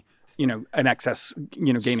be, you know, an excess,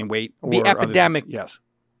 you know, gaining weight. Or the epidemic yes.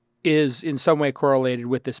 is in some way correlated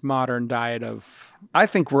with this modern diet of... I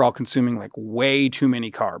think we're all consuming like way too many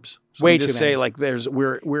carbs. So way we too just many. say like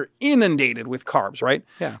we're inundated with carbs, right?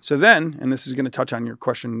 Yeah. So then, and this is going to touch on your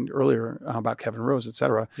question earlier about Kevin Rose, et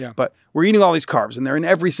cetera. Yeah. But we're eating all these carbs and they're in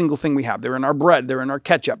every single thing we have. They're in our bread. They're in our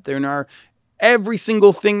ketchup. They're in our every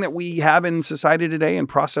single thing that we have in society today, and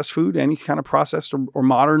processed food, any kind of processed or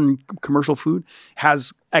modern commercial food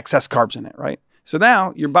has excess carbs in it, right? So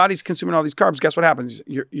now your body's consuming all these carbs. Guess what happens?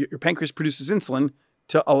 Your pancreas produces insulin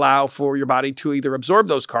to allow for your body to either absorb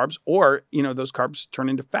those carbs or, you know, those carbs turn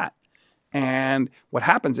into fat. And what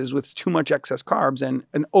happens is with too much excess carbs and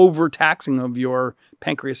an overtaxing of your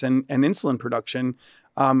pancreas and insulin production,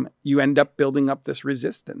 you end up building up this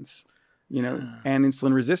resistance, you know, and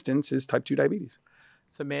insulin resistance is type 2 diabetes.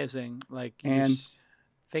 It's amazing. Like, just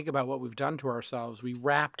think about what we've done to ourselves. We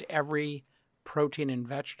wrapped every protein and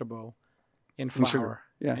vegetable in flour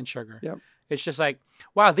and sugar. Yep. It's just like,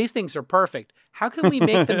 wow, these things are perfect. How can we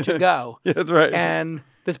make them to go? Yeah, that's right. And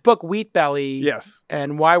this book, Wheat Belly,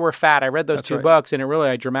 and Why We're Fat, I read those two books, and it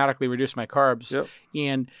really dramatically reduced my carbs. Yep.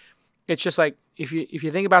 And it's just like, if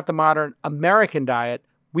you think about the modern American diet,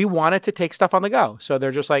 we wanted to take stuff on the go. So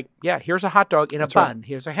they're just like, yeah, here's a hot dog in a bun. Right.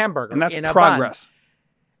 Here's a hamburger and that's in a progress. bun.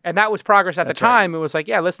 And that was progress at the time. Right. It was like,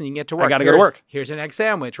 yeah, listen, you can get to work. I got to go to work. Here's an egg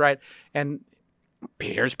sandwich, right? And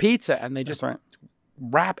here's pizza. And they just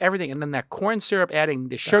wrap everything. And then that corn syrup, adding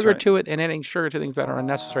the sugar to it and adding sugar to things that are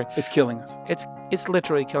unnecessary. It's killing us. It's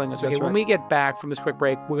literally killing us. Okay, when we get back from this quick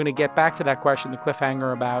break, we're going to get back to that question, the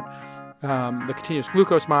cliffhanger about the continuous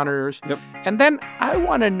glucose monitors. Yep. And then I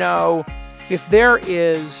want to know if there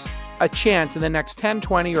is a chance in the next 10,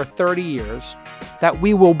 20, or 30 years that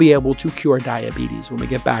we will be able to cure diabetes when we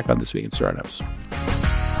get back on This Week in Startups.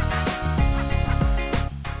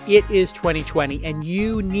 It is 2020, and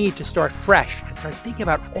you need to start fresh and start thinking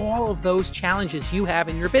about all of those challenges you have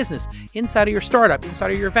in your business, inside of your startup,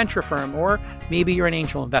 inside of your venture firm, or maybe you're an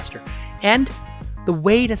angel investor. And the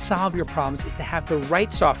way to solve your problems is to have the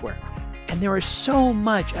right software. And there is so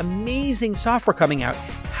much amazing software coming out.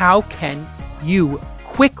 How can you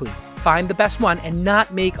quickly find the best one and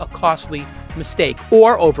not make a costly mistake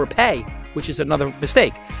or overpay, which is another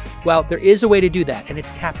mistake? Well, there is a way to do that, and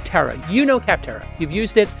it's Capterra. You know Capterra. You've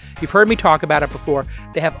used it. You've heard me talk about it before.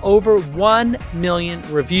 They have over 1 million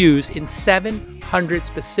reviews in 700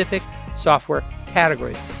 specific software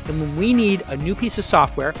categories. And when we need a new piece of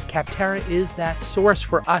software, Capterra is that source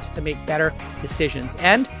for us to make better decisions.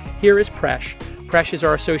 And here is Presh. Presh is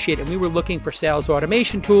our associate, and we were looking for sales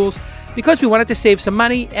automation tools because we wanted to save some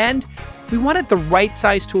money and we wanted the right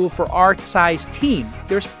size tool for our size team.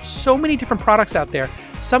 There's so many different products out there.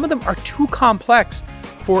 Some of them are too complex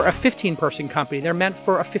for a 15-person company. They're meant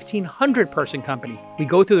for a 1,500-person company. We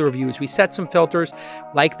go through the reviews. We set some filters,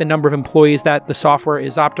 like the number of employees that the software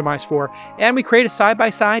is optimized for, and we create a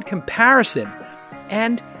side-by-side comparison.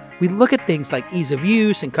 And we look at things like ease of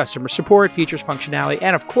use and customer support, features, functionality,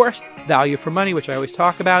 and of course, value for money, which I always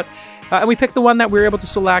talk about. And we picked the one that we were able to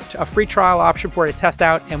select a free trial option for to test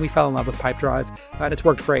out, and we fell in love with Pipedrive, and it's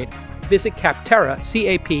worked great. Visit Capterra,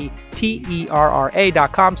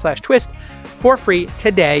 CAPTERRA.com/twist for free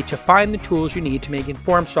today to find the tools you need to make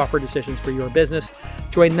informed software decisions for your business.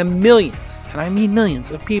 Join the millions, and I mean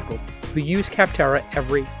millions, of people who use Capterra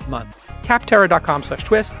every month.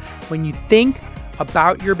 Capterra.com/twist. When you think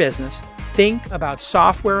about your business, think about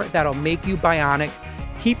software that'll make you bionic,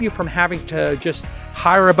 keep you from having to just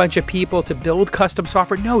hire a bunch of people to build custom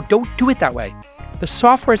software. No, don't do it that way. The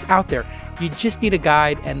software is out there. You just need a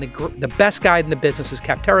guide, and the best guide in the business is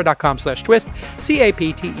Capterra.com/twist,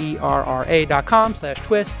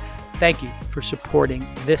 CAPTERRA.com/twist. Thank you for supporting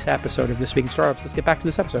this episode of This Week in Startups. Let's get back to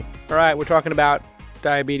this episode. All right, we're talking about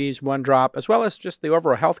diabetes, one drop, as well as just the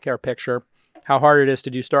overall healthcare picture, how hard it is to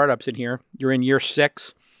do startups in here. You're in year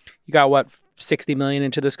 6. You got, what, 60 million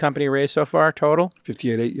into this company raised so far total?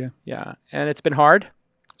 58.8, yeah. Yeah, and it's been hard.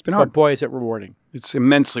 It's been hard. But boy, is it rewarding. It's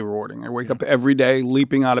immensely rewarding. I wake up every day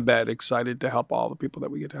leaping out of bed, excited to help all the people that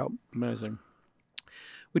we get to help. Amazing.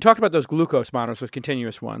 We talked about those glucose monitors, those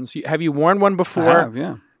continuous ones. Have you worn one before? I have,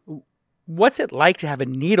 yeah. What's it like to have a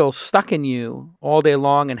needle stuck in you all day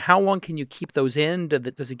long, and how long can you keep those in?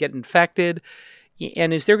 Does it get infected?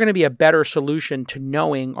 And is there going to be a better solution to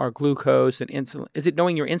knowing our glucose and insulin? Is it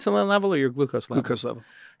knowing your insulin level or your glucose level? Glucose level.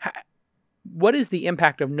 What is the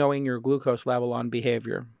impact of knowing your glucose level on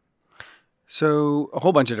behavior? So a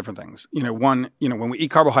whole bunch of different things. One, when we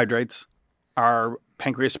eat carbohydrates, our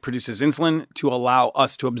pancreas produces insulin to allow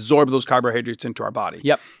us to absorb those carbohydrates into our body.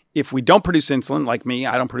 Yep. If we don't produce insulin, like me,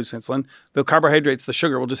 I don't produce insulin, the carbohydrates, the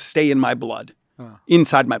sugar will just stay in my blood,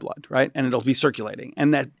 inside my blood, right? And it'll be circulating.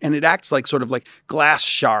 And it acts like sort of like glass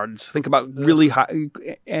shards. Think about really high,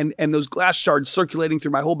 and those glass shards circulating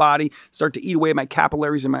through my whole body start to eat away at my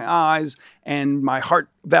capillaries in my eyes and my heart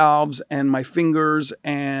valves and my fingers.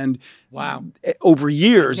 And wow, over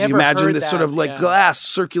years, you imagine this that, sort of like glass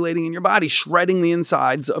circulating in your body, shredding the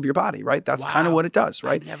insides of your body, right? That's kind of what it does,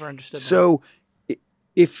 right? I never understood that. So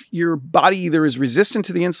if your body either is resistant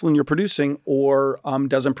to the insulin you're producing or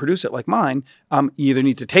doesn't produce it like mine, you either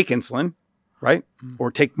need to take insulin, right?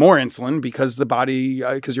 Or take more insulin because the body,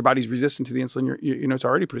 because your body's resistant to the insulin it's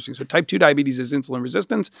already producing. So type 2 diabetes is insulin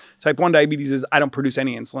resistance. Type 1 diabetes is I don't produce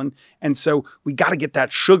any insulin. And so we got to get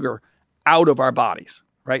that sugar out of our bodies,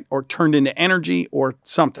 right? Or turned into energy or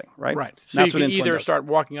something, right? Right. So you can either start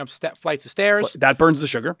walking up flights of stairs. That burns the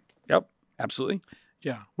sugar. Yep, absolutely.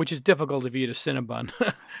 Yeah, which is difficult if you eat a Cinnabon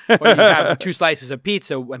or you have 2 slices of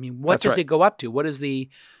pizza. I mean, what does it go up to? What do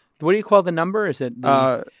you call the number? Is it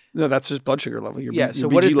no, that's just blood sugar level. Your so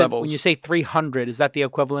BG what is levels. When you say 300, is that the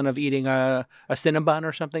equivalent of eating a Cinnabon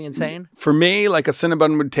or something insane? For me, like a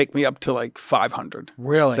Cinnabon would take me up to like 500.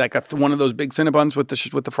 Really? Like one of those big Cinnabons with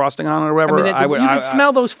the frosting on it or whatever. I mean, you can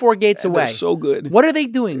smell those 4 gates away. They're so good. What are they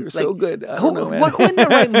doing? They're so good. Who in their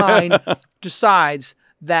right mind decides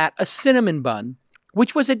that a cinnamon bun,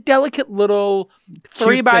 which was a delicate little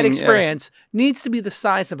 3-bite experience, needs to be the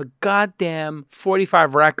size of a goddamn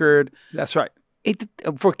 45 record? That's right.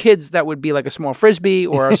 For kids, that would be like a small Frisbee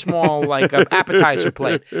or a small like appetizer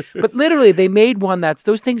plate. But literally, they made one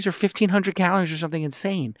those things are 1,500 calories or something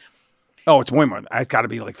insane. Oh, it's way more. It's got to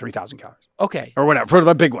be like 3,000 calories. Okay. Or whatever, for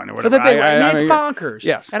the big one or whatever. For the big one. I mean, it's bonkers.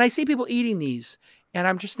 Yes. And I see people eating these, and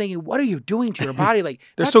I'm just thinking, what are you doing to your body? Like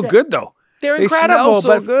They're so good, though. They're they incredible.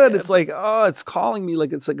 Smell so good. It's like, it's calling me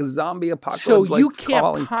like it's like a zombie apocalypse. So like you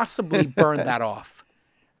can't possibly burn that off.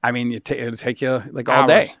 I mean, it'll take you like hours. All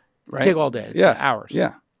day. Right? Take all day. Yeah. Hours.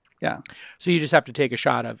 Yeah. Yeah. So you just have to take a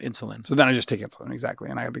shot of insulin. So then I just take insulin, exactly.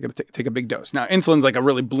 And I have to take a big dose. Now, insulin's like a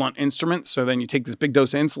really blunt instrument. So then you take this big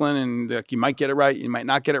dose of insulin and you might get it right. You might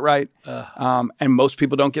not get it right. And most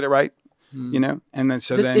people don't get it right. And then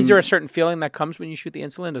is there a certain feeling that comes when you shoot the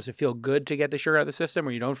insulin? Does it feel good to get the sugar out of the system,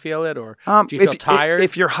 or you don't feel it, or do you feel tired?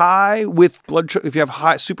 If you're high with blood sugar, if you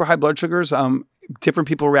have super high blood sugars, different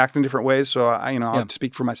people react in different ways. So I'll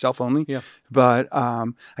speak for myself only. Yeah. But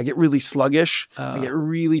I get really sluggish. I get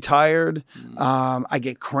really tired. I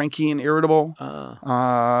get cranky and irritable.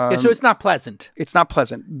 So it's not pleasant. It's not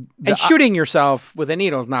pleasant. And shooting yourself with a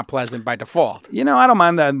needle is not pleasant by default. I don't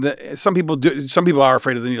mind that. Some people do. Some people are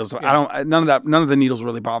afraid of the needles. I don't. None of that. None of the needles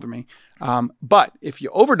really bother me. But if you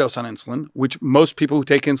overdose on insulin, which most people who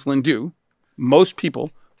take insulin do, most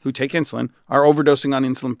people who take insulin are overdosing on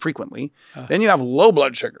insulin frequently, then you have low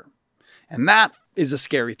blood sugar. And that is a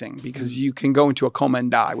scary thing because you can go into a coma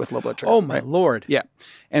and die with low blood sugar. Oh, my Lord. Yeah.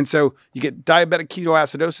 And so you get diabetic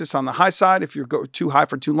ketoacidosis on the high side if you go too high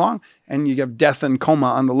for too long, and you have death and coma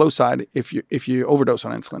on the low side if you overdose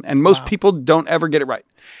on insulin. And most people don't ever get it right.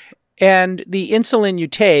 And the insulin you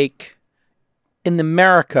take in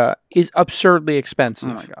America is absurdly expensive.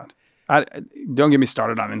 Oh, my God. Don't get me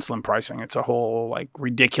started on insulin pricing. It's a whole like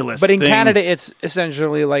ridiculous thing. But in thing. Canada, it's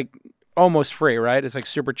essentially like almost free, right? It's like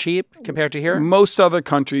super cheap compared to here. Most other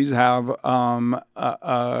countries have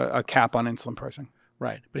a cap on insulin pricing.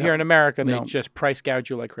 Right. But here in America, they just price gouge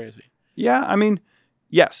you like crazy. Yeah. I mean,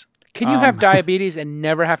 yes. Can you have diabetes and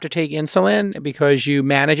never have to take insulin because you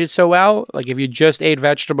manage it so well? Like if you just ate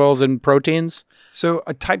vegetables and proteins? So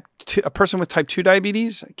a person with type 2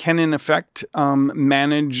 diabetes can in effect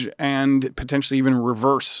manage and potentially even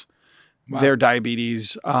reverse their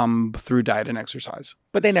diabetes through diet and exercise.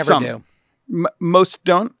 But they never do. Most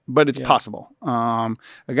don't, but it's possible.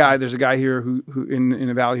 There's a guy here who in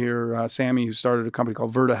the Valley here, Sammy, who started a company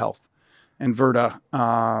called Virta Health, and Virta,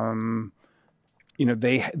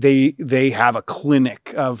 they have a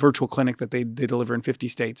clinic, a virtual clinic that they deliver in 50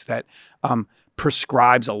 states that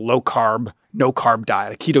prescribes a low carb, no carb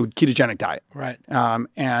diet, a ketogenic diet. Right.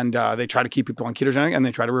 And they try to keep people on ketogenic, and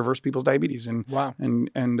they try to reverse people's diabetes. And wow.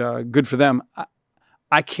 And good for them.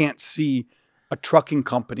 I can't see a trucking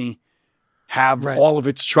company have all of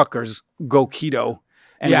its truckers go keto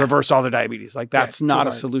and reverse all their diabetes. Like that's not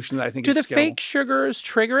a solution that I think is scalable. Do the fake sugars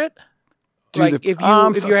trigger it?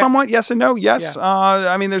 Somewhat yes and no. Yes. Yeah.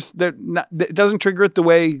 I mean, it doesn't trigger it the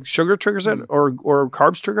way sugar triggers it or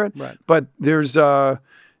carbs trigger it. Right. But there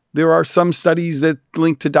are some studies that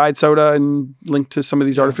link to diet soda and link to some of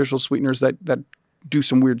these artificial sweeteners that do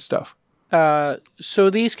some weird stuff. So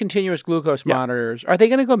these continuous glucose monitors, are they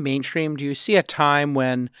going to go mainstream? Do you see a time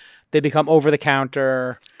when they become over the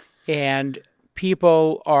counter and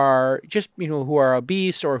people are just, who are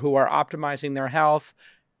obese or who are optimizing their health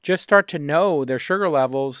just start to know their sugar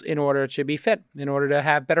levels in order to be fit, in order to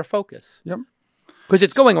have better focus? Yep. Because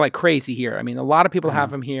it's going like crazy here. I mean, a lot of people have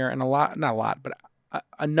them here, and not a lot, but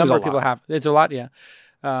a number of people have. It's a lot, yeah.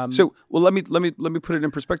 Let me put it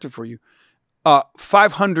in perspective for you.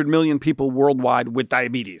 500 million people worldwide with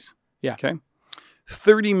diabetes. Yeah. Okay.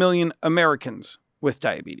 30 million Americans with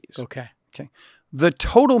diabetes. Okay. The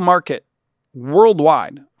total market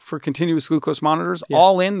worldwide for continuous glucose monitors,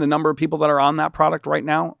 all in, the number of people that are on that product right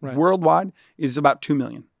now, worldwide, is about 2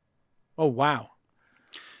 million. Oh, wow.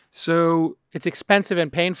 So it's expensive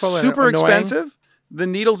and painful. Super and annoying. expensive. The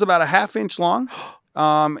needle's about a ½ inch long.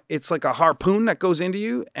 It's like a harpoon that goes into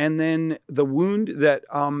you, and then the wound that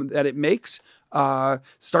it makes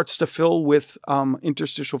starts to fill with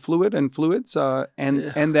interstitial fluid and fluids,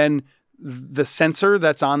 and then the sensor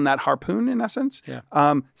that's on that harpoon, in essence,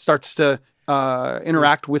 starts to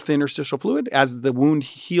interact with the interstitial fluid as the wound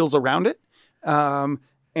heals around it,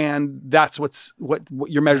 and that's what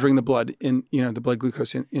you're measuring the blood in, the blood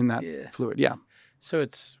glucose in that fluid. Yeah. So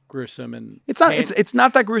it's gruesome and it's not. It's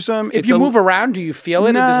not that gruesome. If you move around, do you feel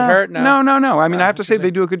it? Does it hurt? No. I mean, I have to say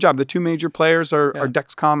they do a good job. The two major players are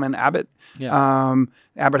Dexcom and Abbott. Yeah.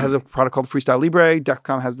 Abbott has a product called Freestyle Libre.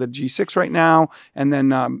 Dexcom has the G6 right now, and then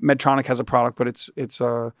Medtronic has a product, but it's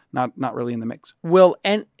not really in the mix. Will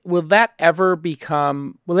it ever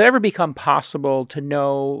become possible to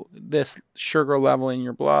know this sugar level in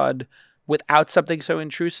your blood without something so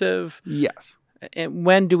intrusive? Yes. And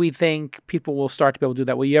when do we think people will start to be able to do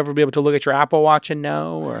that? Will you ever be able to look at your Apple Watch and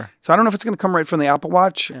know? Or so I don't know if it's going to come right from the Apple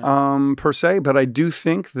Watch per se, but I do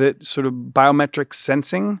think that sort of biometric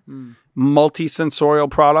sensing, multi-sensorial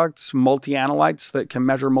products, multi-analytes that can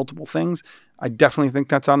measure multiple things, I definitely think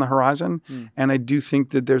that's on the horizon. And I do think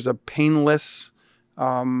that there's a painless,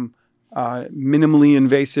 minimally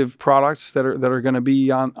invasive products that are going to be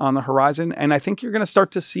on the horizon, and I think you're going to start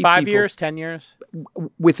to see 5 years, 10 years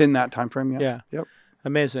within that time frame. Yeah. Yep.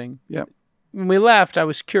 Amazing. Yep. When we left, I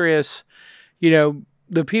was curious.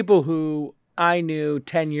 The people who I knew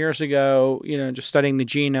 10 years ago, just studying the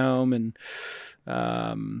genome and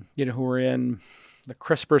who were in the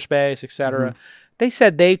CRISPR space, et cetera, they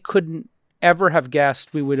said they couldn't ever have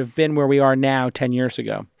guessed we would have been where we are now 10 years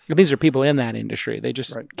ago. These are people in that industry. They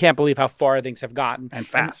just can't believe how far things have gotten. And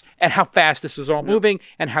fast. And how fast this is all moving,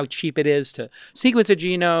 and how cheap it is to sequence a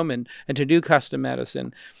genome and to do custom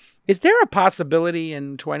medicine. Is there a possibility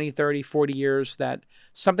in 20, 30, 40 years that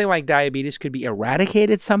something like diabetes could be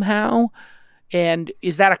eradicated somehow? And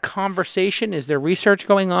is that a conversation? Is there research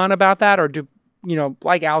going on about that? Or do,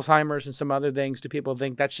 like Alzheimer's and some other things, do people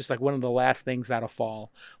think that's just like one of the last things that'll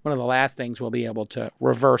fall? One of the last things we'll be able to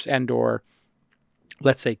reverse and/or,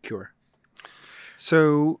 let's say, cure.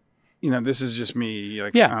 So, this is just me,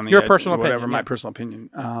 on the your edge, personal whatever, opinion. my personal opinion.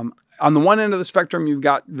 On the one end of the spectrum, you've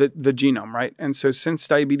got the genome, right? And so since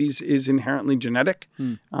diabetes is inherently genetic,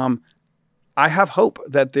 I have hope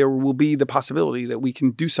that there will be the possibility that we can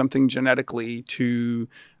do something genetically to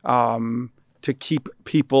keep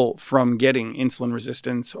people from getting insulin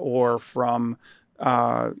resistance or from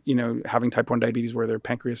having type 1 diabetes where their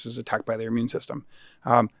pancreas is attacked by their immune system.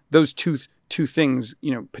 Those two things,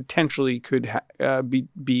 potentially could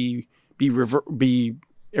be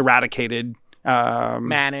eradicated,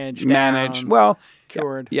 managed, well,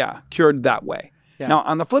 cured. Cured that way. Yeah. Now,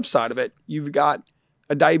 on the flip side of it, you've got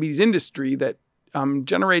a diabetes industry that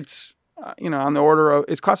generates, on the order of,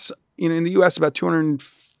 it costs, in the U.S. about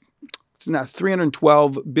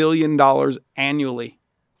 $312 billion annually.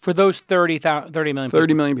 For those 30 million people.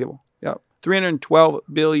 30 million people. Yep. $312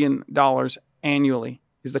 billion annually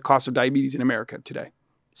is the cost of diabetes in America today.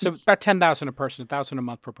 So about 10,000 a person, 1,000 a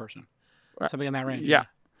month per person, something in that range. Yeah.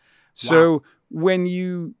 So when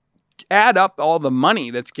you add up all the money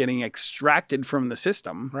that's getting extracted from the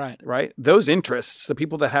system, right? Those interests, the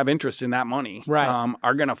people that have interest in that money,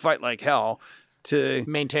 are going to fight like hell to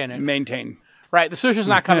maintain it. Right. The solution's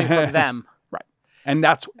not coming from them. Right. And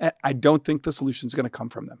I don't think the solution's going to come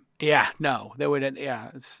from them. Yeah. No, they wouldn't.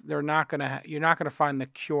 Yeah. They're not going to, you're not going to find the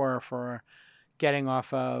cure for getting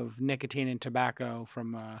off of nicotine and tobacco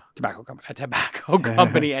from a tobacco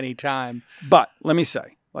company anytime. But let me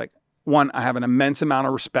say, one, I have an immense amount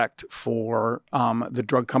of respect for the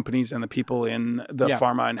drug companies and the people in the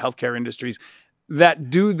pharma and healthcare industries that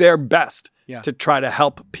do their best to try to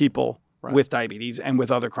help people with diabetes and with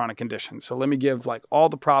other chronic conditions. So let me give all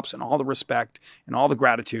the props and all the respect and all the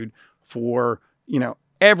gratitude for,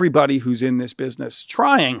 everybody who's in this business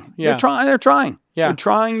trying. Yeah. They're trying. Yeah. They're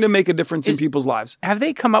trying to make a difference in people's lives. Have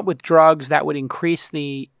they come up with drugs that would increase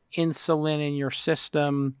the insulin in your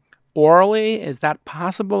system orally? Is that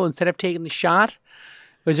possible instead of taking the shot?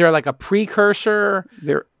 Is there a precursor?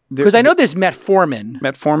 Because I know there's metformin.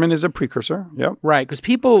 Metformin is a precursor. Yep. Right. Because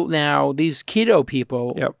people now, these keto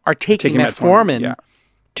people, are taking metformin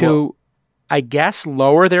to, I guess,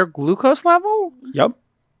 lower their glucose level. Yep.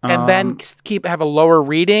 And then have a lower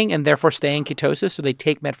reading and therefore stay in ketosis. So they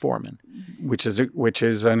take metformin, which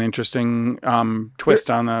is an interesting twist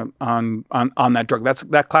on that drug.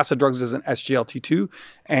 That class of drugs is an SGLT2,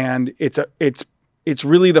 and it's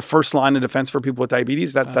really the first line of defense for people with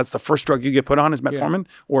diabetes. That's the first drug you get put on is metformin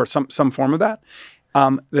or some form of that.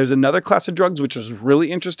 There's another class of drugs which is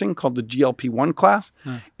really interesting called the GLP-1 class,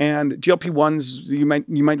 and GLP-1s you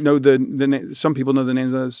might know some people know the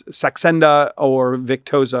names of Saxenda or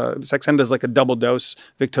Victoza. Saxenda is like a double dose.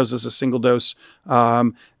 Victoza is a single dose.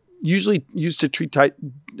 Usually used to treat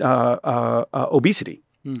obesity,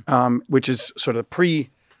 which is sort of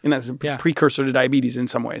precursor to diabetes in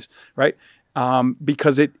some ways, right?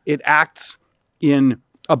 Because it acts in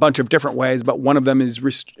a bunch of different ways, but one of them is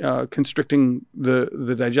constricting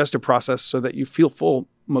the digestive process so that you feel full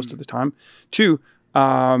most of the time. Two,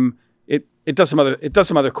 it does some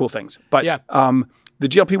other cool things. But the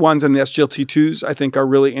GLP-1s and the SGLT2s, I think, are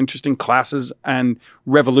really interesting classes and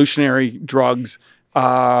revolutionary drugs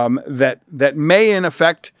that may, in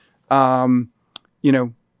effect,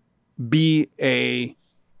 be a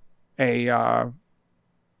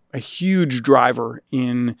huge driver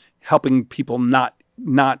in helping people not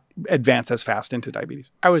advance as fast into diabetes.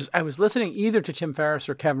 I was listening either to Tim Ferriss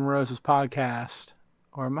or Kevin Rose's podcast,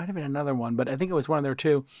 or it might have been another one, but I think it was one of their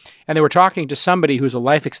two. And they were talking to somebody who's a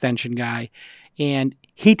life extension guy, and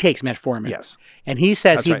he takes metformin. Yes. And he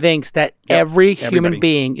says thinks that every human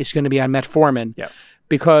being is going to be on metformin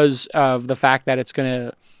because of the fact that it's going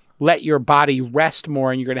to let your body rest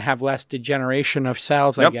more and you're going to have less degeneration of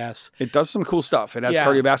cells, I guess. It does some cool stuff. It has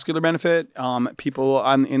cardiovascular benefit. People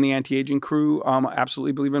in the anti-aging crew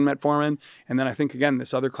absolutely believe in metformin. And then I think, again,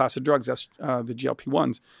 this other class of drugs, that's the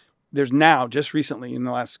GLP-1s. There's now, just recently, in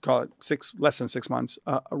the last, call it less than 6 months,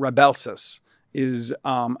 Rybelsus is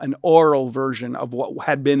an oral version of what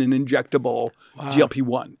had been an injectable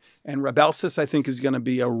GLP-1. And Rybelsus, I think, is going to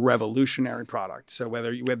be a revolutionary product. So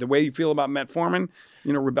whether the way you feel about metformin,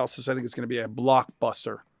 Rybelsus, I think, is going to be a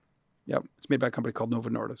blockbuster. Yep. It's made by a company called Novo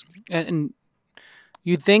Nordisk. And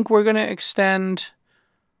you'd think we're going to extend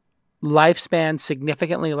lifespan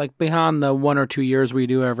significantly, beyond the 1 or 2 years we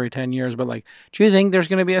do every 10 years. But do you think there's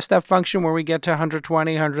going to be a step function where we get to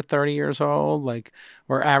 120, 130 years old,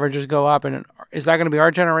 where averages go up? And is that going to be our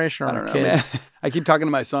generation or our kids? Man. I keep talking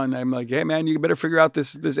to my son. I'm like, hey, man, you better figure out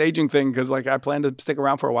this aging thing because I plan to stick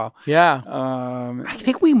around for a while. Yeah. I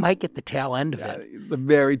think we might get the tail end of it. The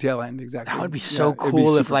very tail end, exactly. That would be so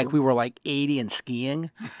cool if we were 80 and skiing,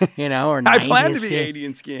 or 90 I plan to be 80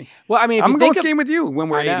 and skiing. Well, I mean, I'm going skiing with you when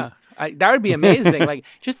we're 80. That would be amazing.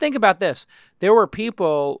 Just think about this. There were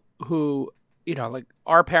people who,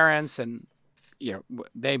 our parents and,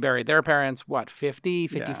 they buried their parents, 50,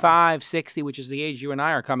 55, 60, which is the age you and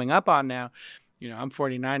I are coming up on now. I'm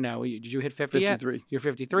 49 now. Did you hit 50 53. Yet? You're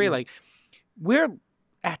 53. Mm-hmm. We're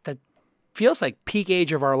at the, feels like peak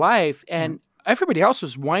age of our life. And everybody else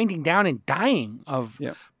was winding down and dying of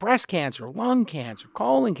breast cancer, lung cancer,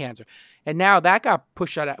 colon cancer. And now that got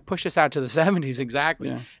pushed us out to the 70s exactly.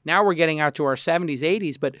 Yeah. Now we're getting out to our 70s,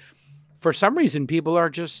 80s. But for some reason, people are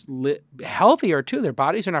just healthier too. Their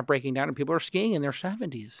bodies are not breaking down, and people are skiing in their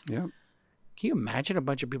 70s. Yeah. Can you imagine a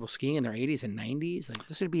bunch of people skiing in their 80s and 90s?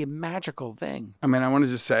 This would be a magical thing. I mean, I wanted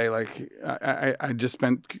to say, I just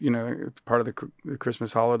spent, part of the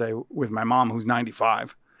Christmas holiday with my mom, who's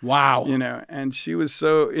 95. Wow. And she was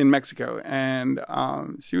so in Mexico, and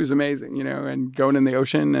she was amazing, and going in the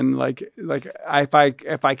ocean, and like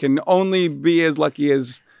if I can only be as lucky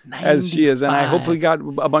as she is, and I hopefully got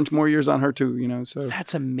a bunch more years on her too, so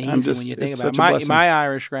that's amazing when you think about it. My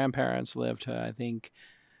Irish grandparents lived to, I think,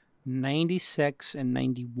 96 and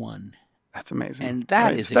 91. That's amazing. And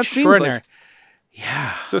that is extraordinary.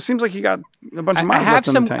 Yeah. So it seems like you got a bunch of miles left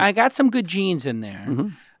in the tank. I got some good genes in there. Mm-hmm.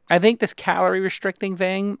 I think this calorie restricting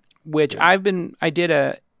thing, which I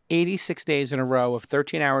did 86 days in a row of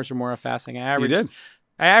 13 hours or more of fasting. You did?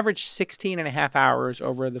 I averaged 16 and a half hours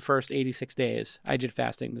over the first 86 days. I did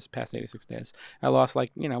fasting this past 86 days. I lost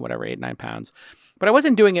 8, 9 pounds. But I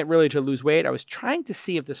wasn't doing it really to lose weight. I was trying to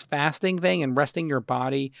see if this fasting thing and resting your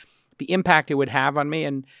body, the impact it would have on me.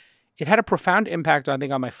 And it had a profound impact, I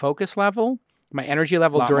think, on my focus level. My energy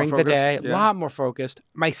level during the day, a lot more focused.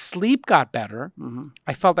 My sleep got better. Mm-hmm.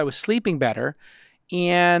 I felt I was sleeping better.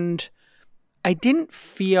 And I didn't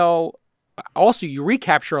feel... Also, you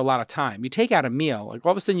recapture a lot of time. You take out a meal. Like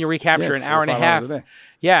all of a sudden, you recapture an hour and a half.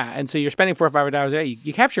 Yeah, and so you're spending 4 or 5 hours a day.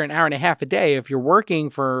 You capture an hour and a half a day. If you're working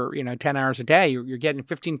for 10 hours a day, you're getting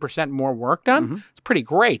 15% more work done. Mm-hmm. It's pretty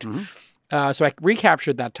great. Mm-hmm. So I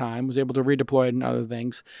recaptured that time, was able to redeploy it and other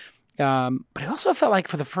things. But I also felt like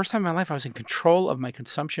for the first time in my life, I was in control of my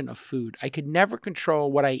consumption of food. I could never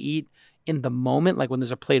control what I eat in the moment, like when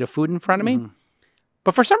there's a plate of food in front of me.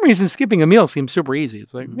 But for some reason, skipping a meal seems super easy.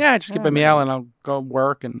 It's like, I just skip a meal and I'll go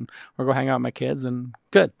work or go hang out with my kids and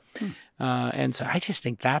good. And so I just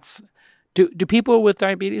think that's... Do people with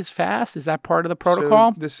diabetes fast? Is that part of the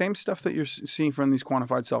protocol? So the same stuff that you're seeing from these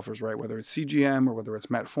quantified selfers, right? Whether it's CGM or whether it's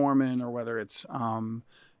metformin or whether it's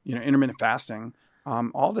intermittent fasting,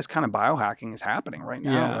 all this kind of biohacking is happening right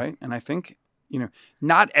now, right? And I think,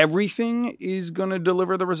 not everything is going to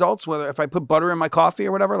deliver the results. Whether if I put butter in my coffee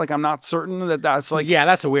or whatever, I'm not certain that's like... Yeah,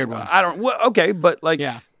 that's a weird one. I don't... Well, okay, but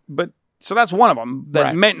but... So that's one of them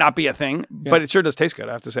that might not be a thing, but it sure does taste good.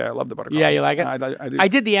 I have to say, I love the butter coffee. Yeah, you like it? I do. I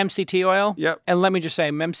did the MCT oil. Yep. And let me just say,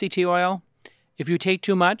 MCT oil, if you take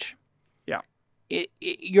too much...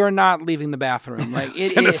 you're not leaving the bathroom. I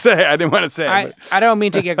didn't want to say it. I don't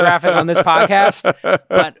mean to get graphic on this podcast,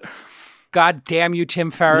 but God damn you,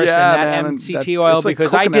 Tim Ferriss, and that MCT oil,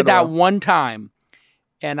 because I did that one time,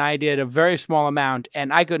 and I did a very small amount,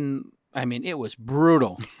 and it was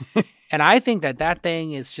brutal. And I think that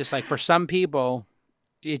thing is just like, for some people,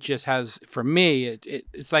 it just has, for me,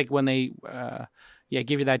 it's like when they...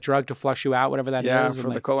 give you that drug to flush you out, whatever that is. Yeah,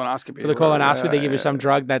 for the colonoscopy. For the colonoscopy, they give you some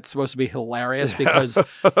drug that's supposed to be hilarious because,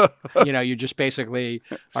 you just basically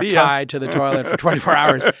are tied to the toilet for 24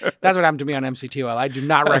 hours. That's what happened to me on MCT oil. I do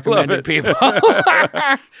not recommend it to people.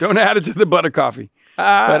 Don't add it to the butter coffee.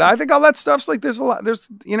 But I think all that stuff's like, there's a lot.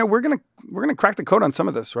 We're gonna crack the code on some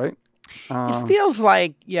of this, right? It feels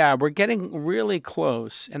like, we're getting really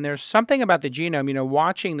close. And there's something about the genome,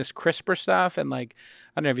 watching this CRISPR stuff and I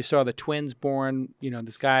don't know if you saw the twins born,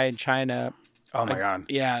 this guy in China. Oh, my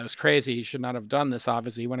God. Yeah, it was crazy. He should not have done this,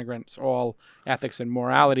 obviously. He went against all ethics and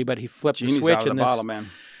morality, but he flipped the switch. Out of the bottle, man.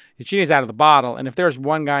 The genie's out of the bottle. And if there's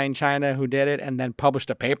one guy in China who did it and then published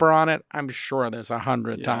a paper on it, I'm sure there's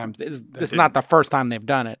 100 times. It's not the first time they've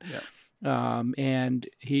done it. Yeah. And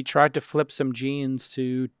he tried to flip some genes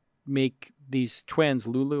to make these twins,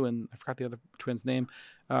 Lulu and I forgot the other twin's name,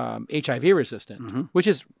 HIV resistant, which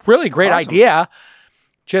is really great idea.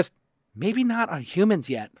 Just maybe not on humans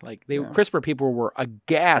yet. CRISPR people were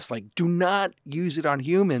aghast. Do not use it on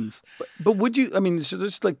humans. But would you? So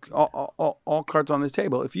there's all cards on the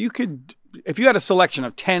table. If you had a selection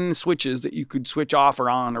of 10 switches that you could switch off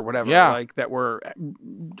or on or whatever, that were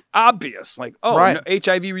obvious,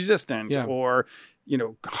 HIV resistant or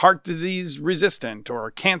heart disease resistant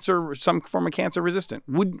or cancer, some form of cancer resistant,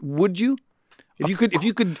 would you? If you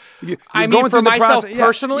could, for myself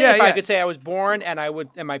personally, if I could say I was born and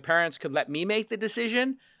and my parents could let me make the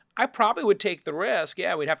decision, I probably would take the risk.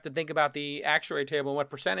 Yeah, we'd have to think about the actuary table and what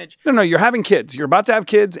percentage. No, you're having kids. You're about to have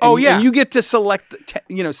kids. And, and you get to select,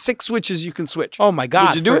 6 switches you can switch. Oh my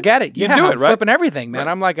God! Would you forget it. You do it, right? Flipping everything, man.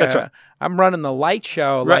 Right. I'm running the light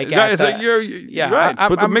show. Right.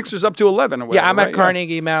 Put the mixers up to 11 or whatever. Yeah, I'm at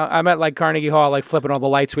Carnegie. I'm at Carnegie Hall, flipping all the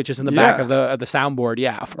light switches in the back of the soundboard.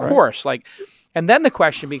 Yeah, of course. And then the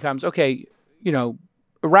question becomes, okay,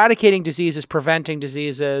 eradicating diseases, preventing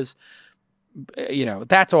diseases,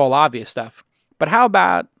 that's all obvious stuff. But how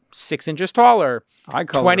about 6 inches taller,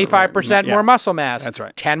 25% more muscle mass, that's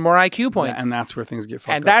right, 10 more IQ points? And that's where things get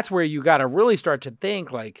fucked up. And that's where you got to really start to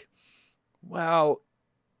think well,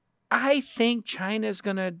 I think China's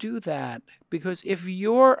going to do that. Because if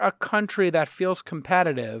you're a country that feels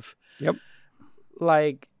competitive,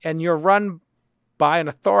 and you're run by an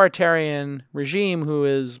authoritarian regime who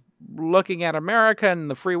is looking at America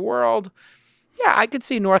and the free world, yeah, I could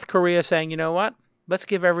see North Korea saying, you know what? Let's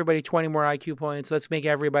give everybody 20 more IQ points. Let's make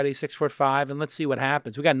everybody 6'5", and let's see what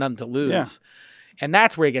happens. We got nothing to lose. Yeah. And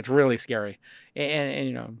that's where it gets really scary. And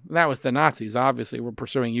you know, that was the Nazis, obviously. We're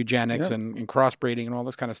pursuing eugenics and crossbreeding and all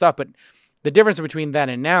this kind of stuff. But the difference between then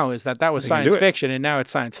and now is that was science fiction, and now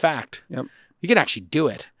it's science fact. Yep. You can actually do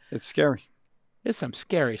it. It's scary. There's some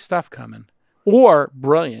scary stuff coming. Or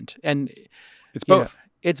brilliant. And it's both.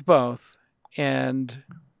 It's both. And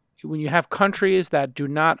when you have countries that do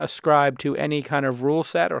not ascribe to any kind of rule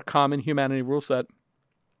set or common humanity rule set,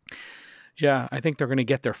 yeah, I think they're going to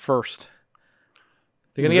get there first.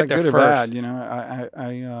 They're going to get there good first. Or bad, you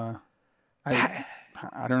know,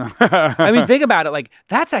 I don't know. I mean, think about it. Like,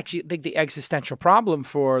 that's actually the existential problem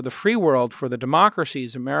for the free world, for the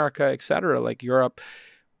democracies, America, et cetera, like Europe.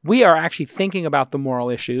 We are actually thinking about the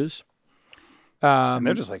moral issues. And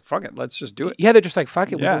they're just like, fuck it, let's just do it. Yeah, they're just like,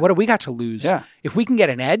 fuck it. Yeah. What do we got to lose? Yeah. If we can get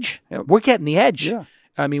an edge, we're getting the edge. Yeah.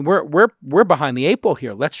 I mean, we're behind the 8 ball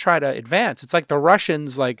here. Let's try to advance. It's like the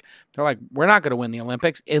Russians, like, they're like, we're not going to win the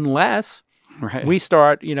Olympics unless we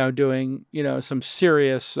start, you know, doing, you know, some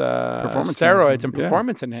serious steroids and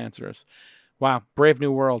performance enhancers. Wow, brave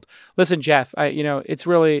new world. Listen, Jeff, you know, it's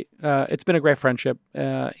really, it's been a great friendship,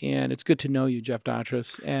 and it's good to know you, Jeff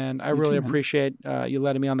Dachis, and I really appreciate you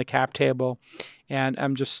letting me on the cap table, and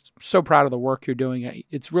I'm just so proud of the work you're doing.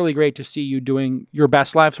 It's really great to see you doing your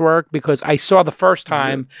best life's work, because I saw the first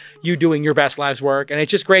time you doing your best life's work, and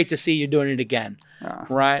it's just great to see you doing it again,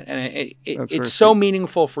 right? And it's so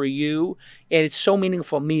meaningful for you, and it's so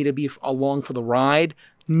meaningful for me to be along for the ride,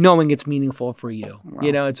 knowing it's meaningful for you. Wow.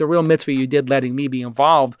 You know, it's a real mitzvah you did letting me be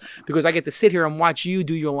involved, because I get to sit here and watch you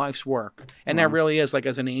do your life's work. And that really is like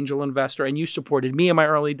as an angel investor. And you supported me in my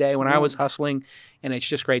early day when I was hustling. And it's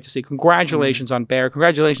just great to see. Congratulations on Bayer.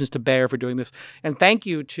 Congratulations to Bayer for doing this. And thank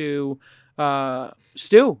you to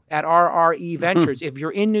Stu at RRE Ventures. If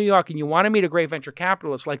you're in New York and you want to meet a great venture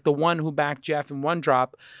capitalist like the one who backed Jeff in One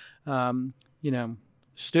Drop, you know,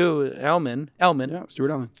 Stuart Elman.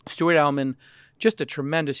 Stuart Elman. Just a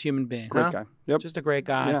tremendous human being. Great guy. Yep. Just a great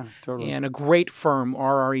guy. Yeah, totally. And a great firm,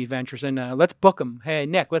 RRE Ventures. And let's book him. Hey,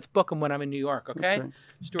 Nick, let's book him when I'm in New York, okay?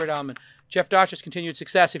 Stuart Elman. Jeff Dachis, continued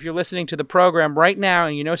success. If you're listening to the program right now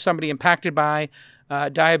and you know somebody impacted by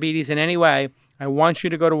diabetes in any way, I want you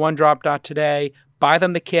to go to onedrop.today, buy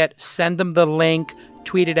them the kit, send them the link,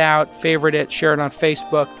 tweet it out, favorite it, share it on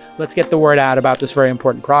Facebook. Let's get the word out about this very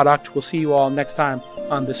important product. We'll see you all next time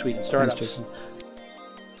on This Week in Startups. Thanks, Jason.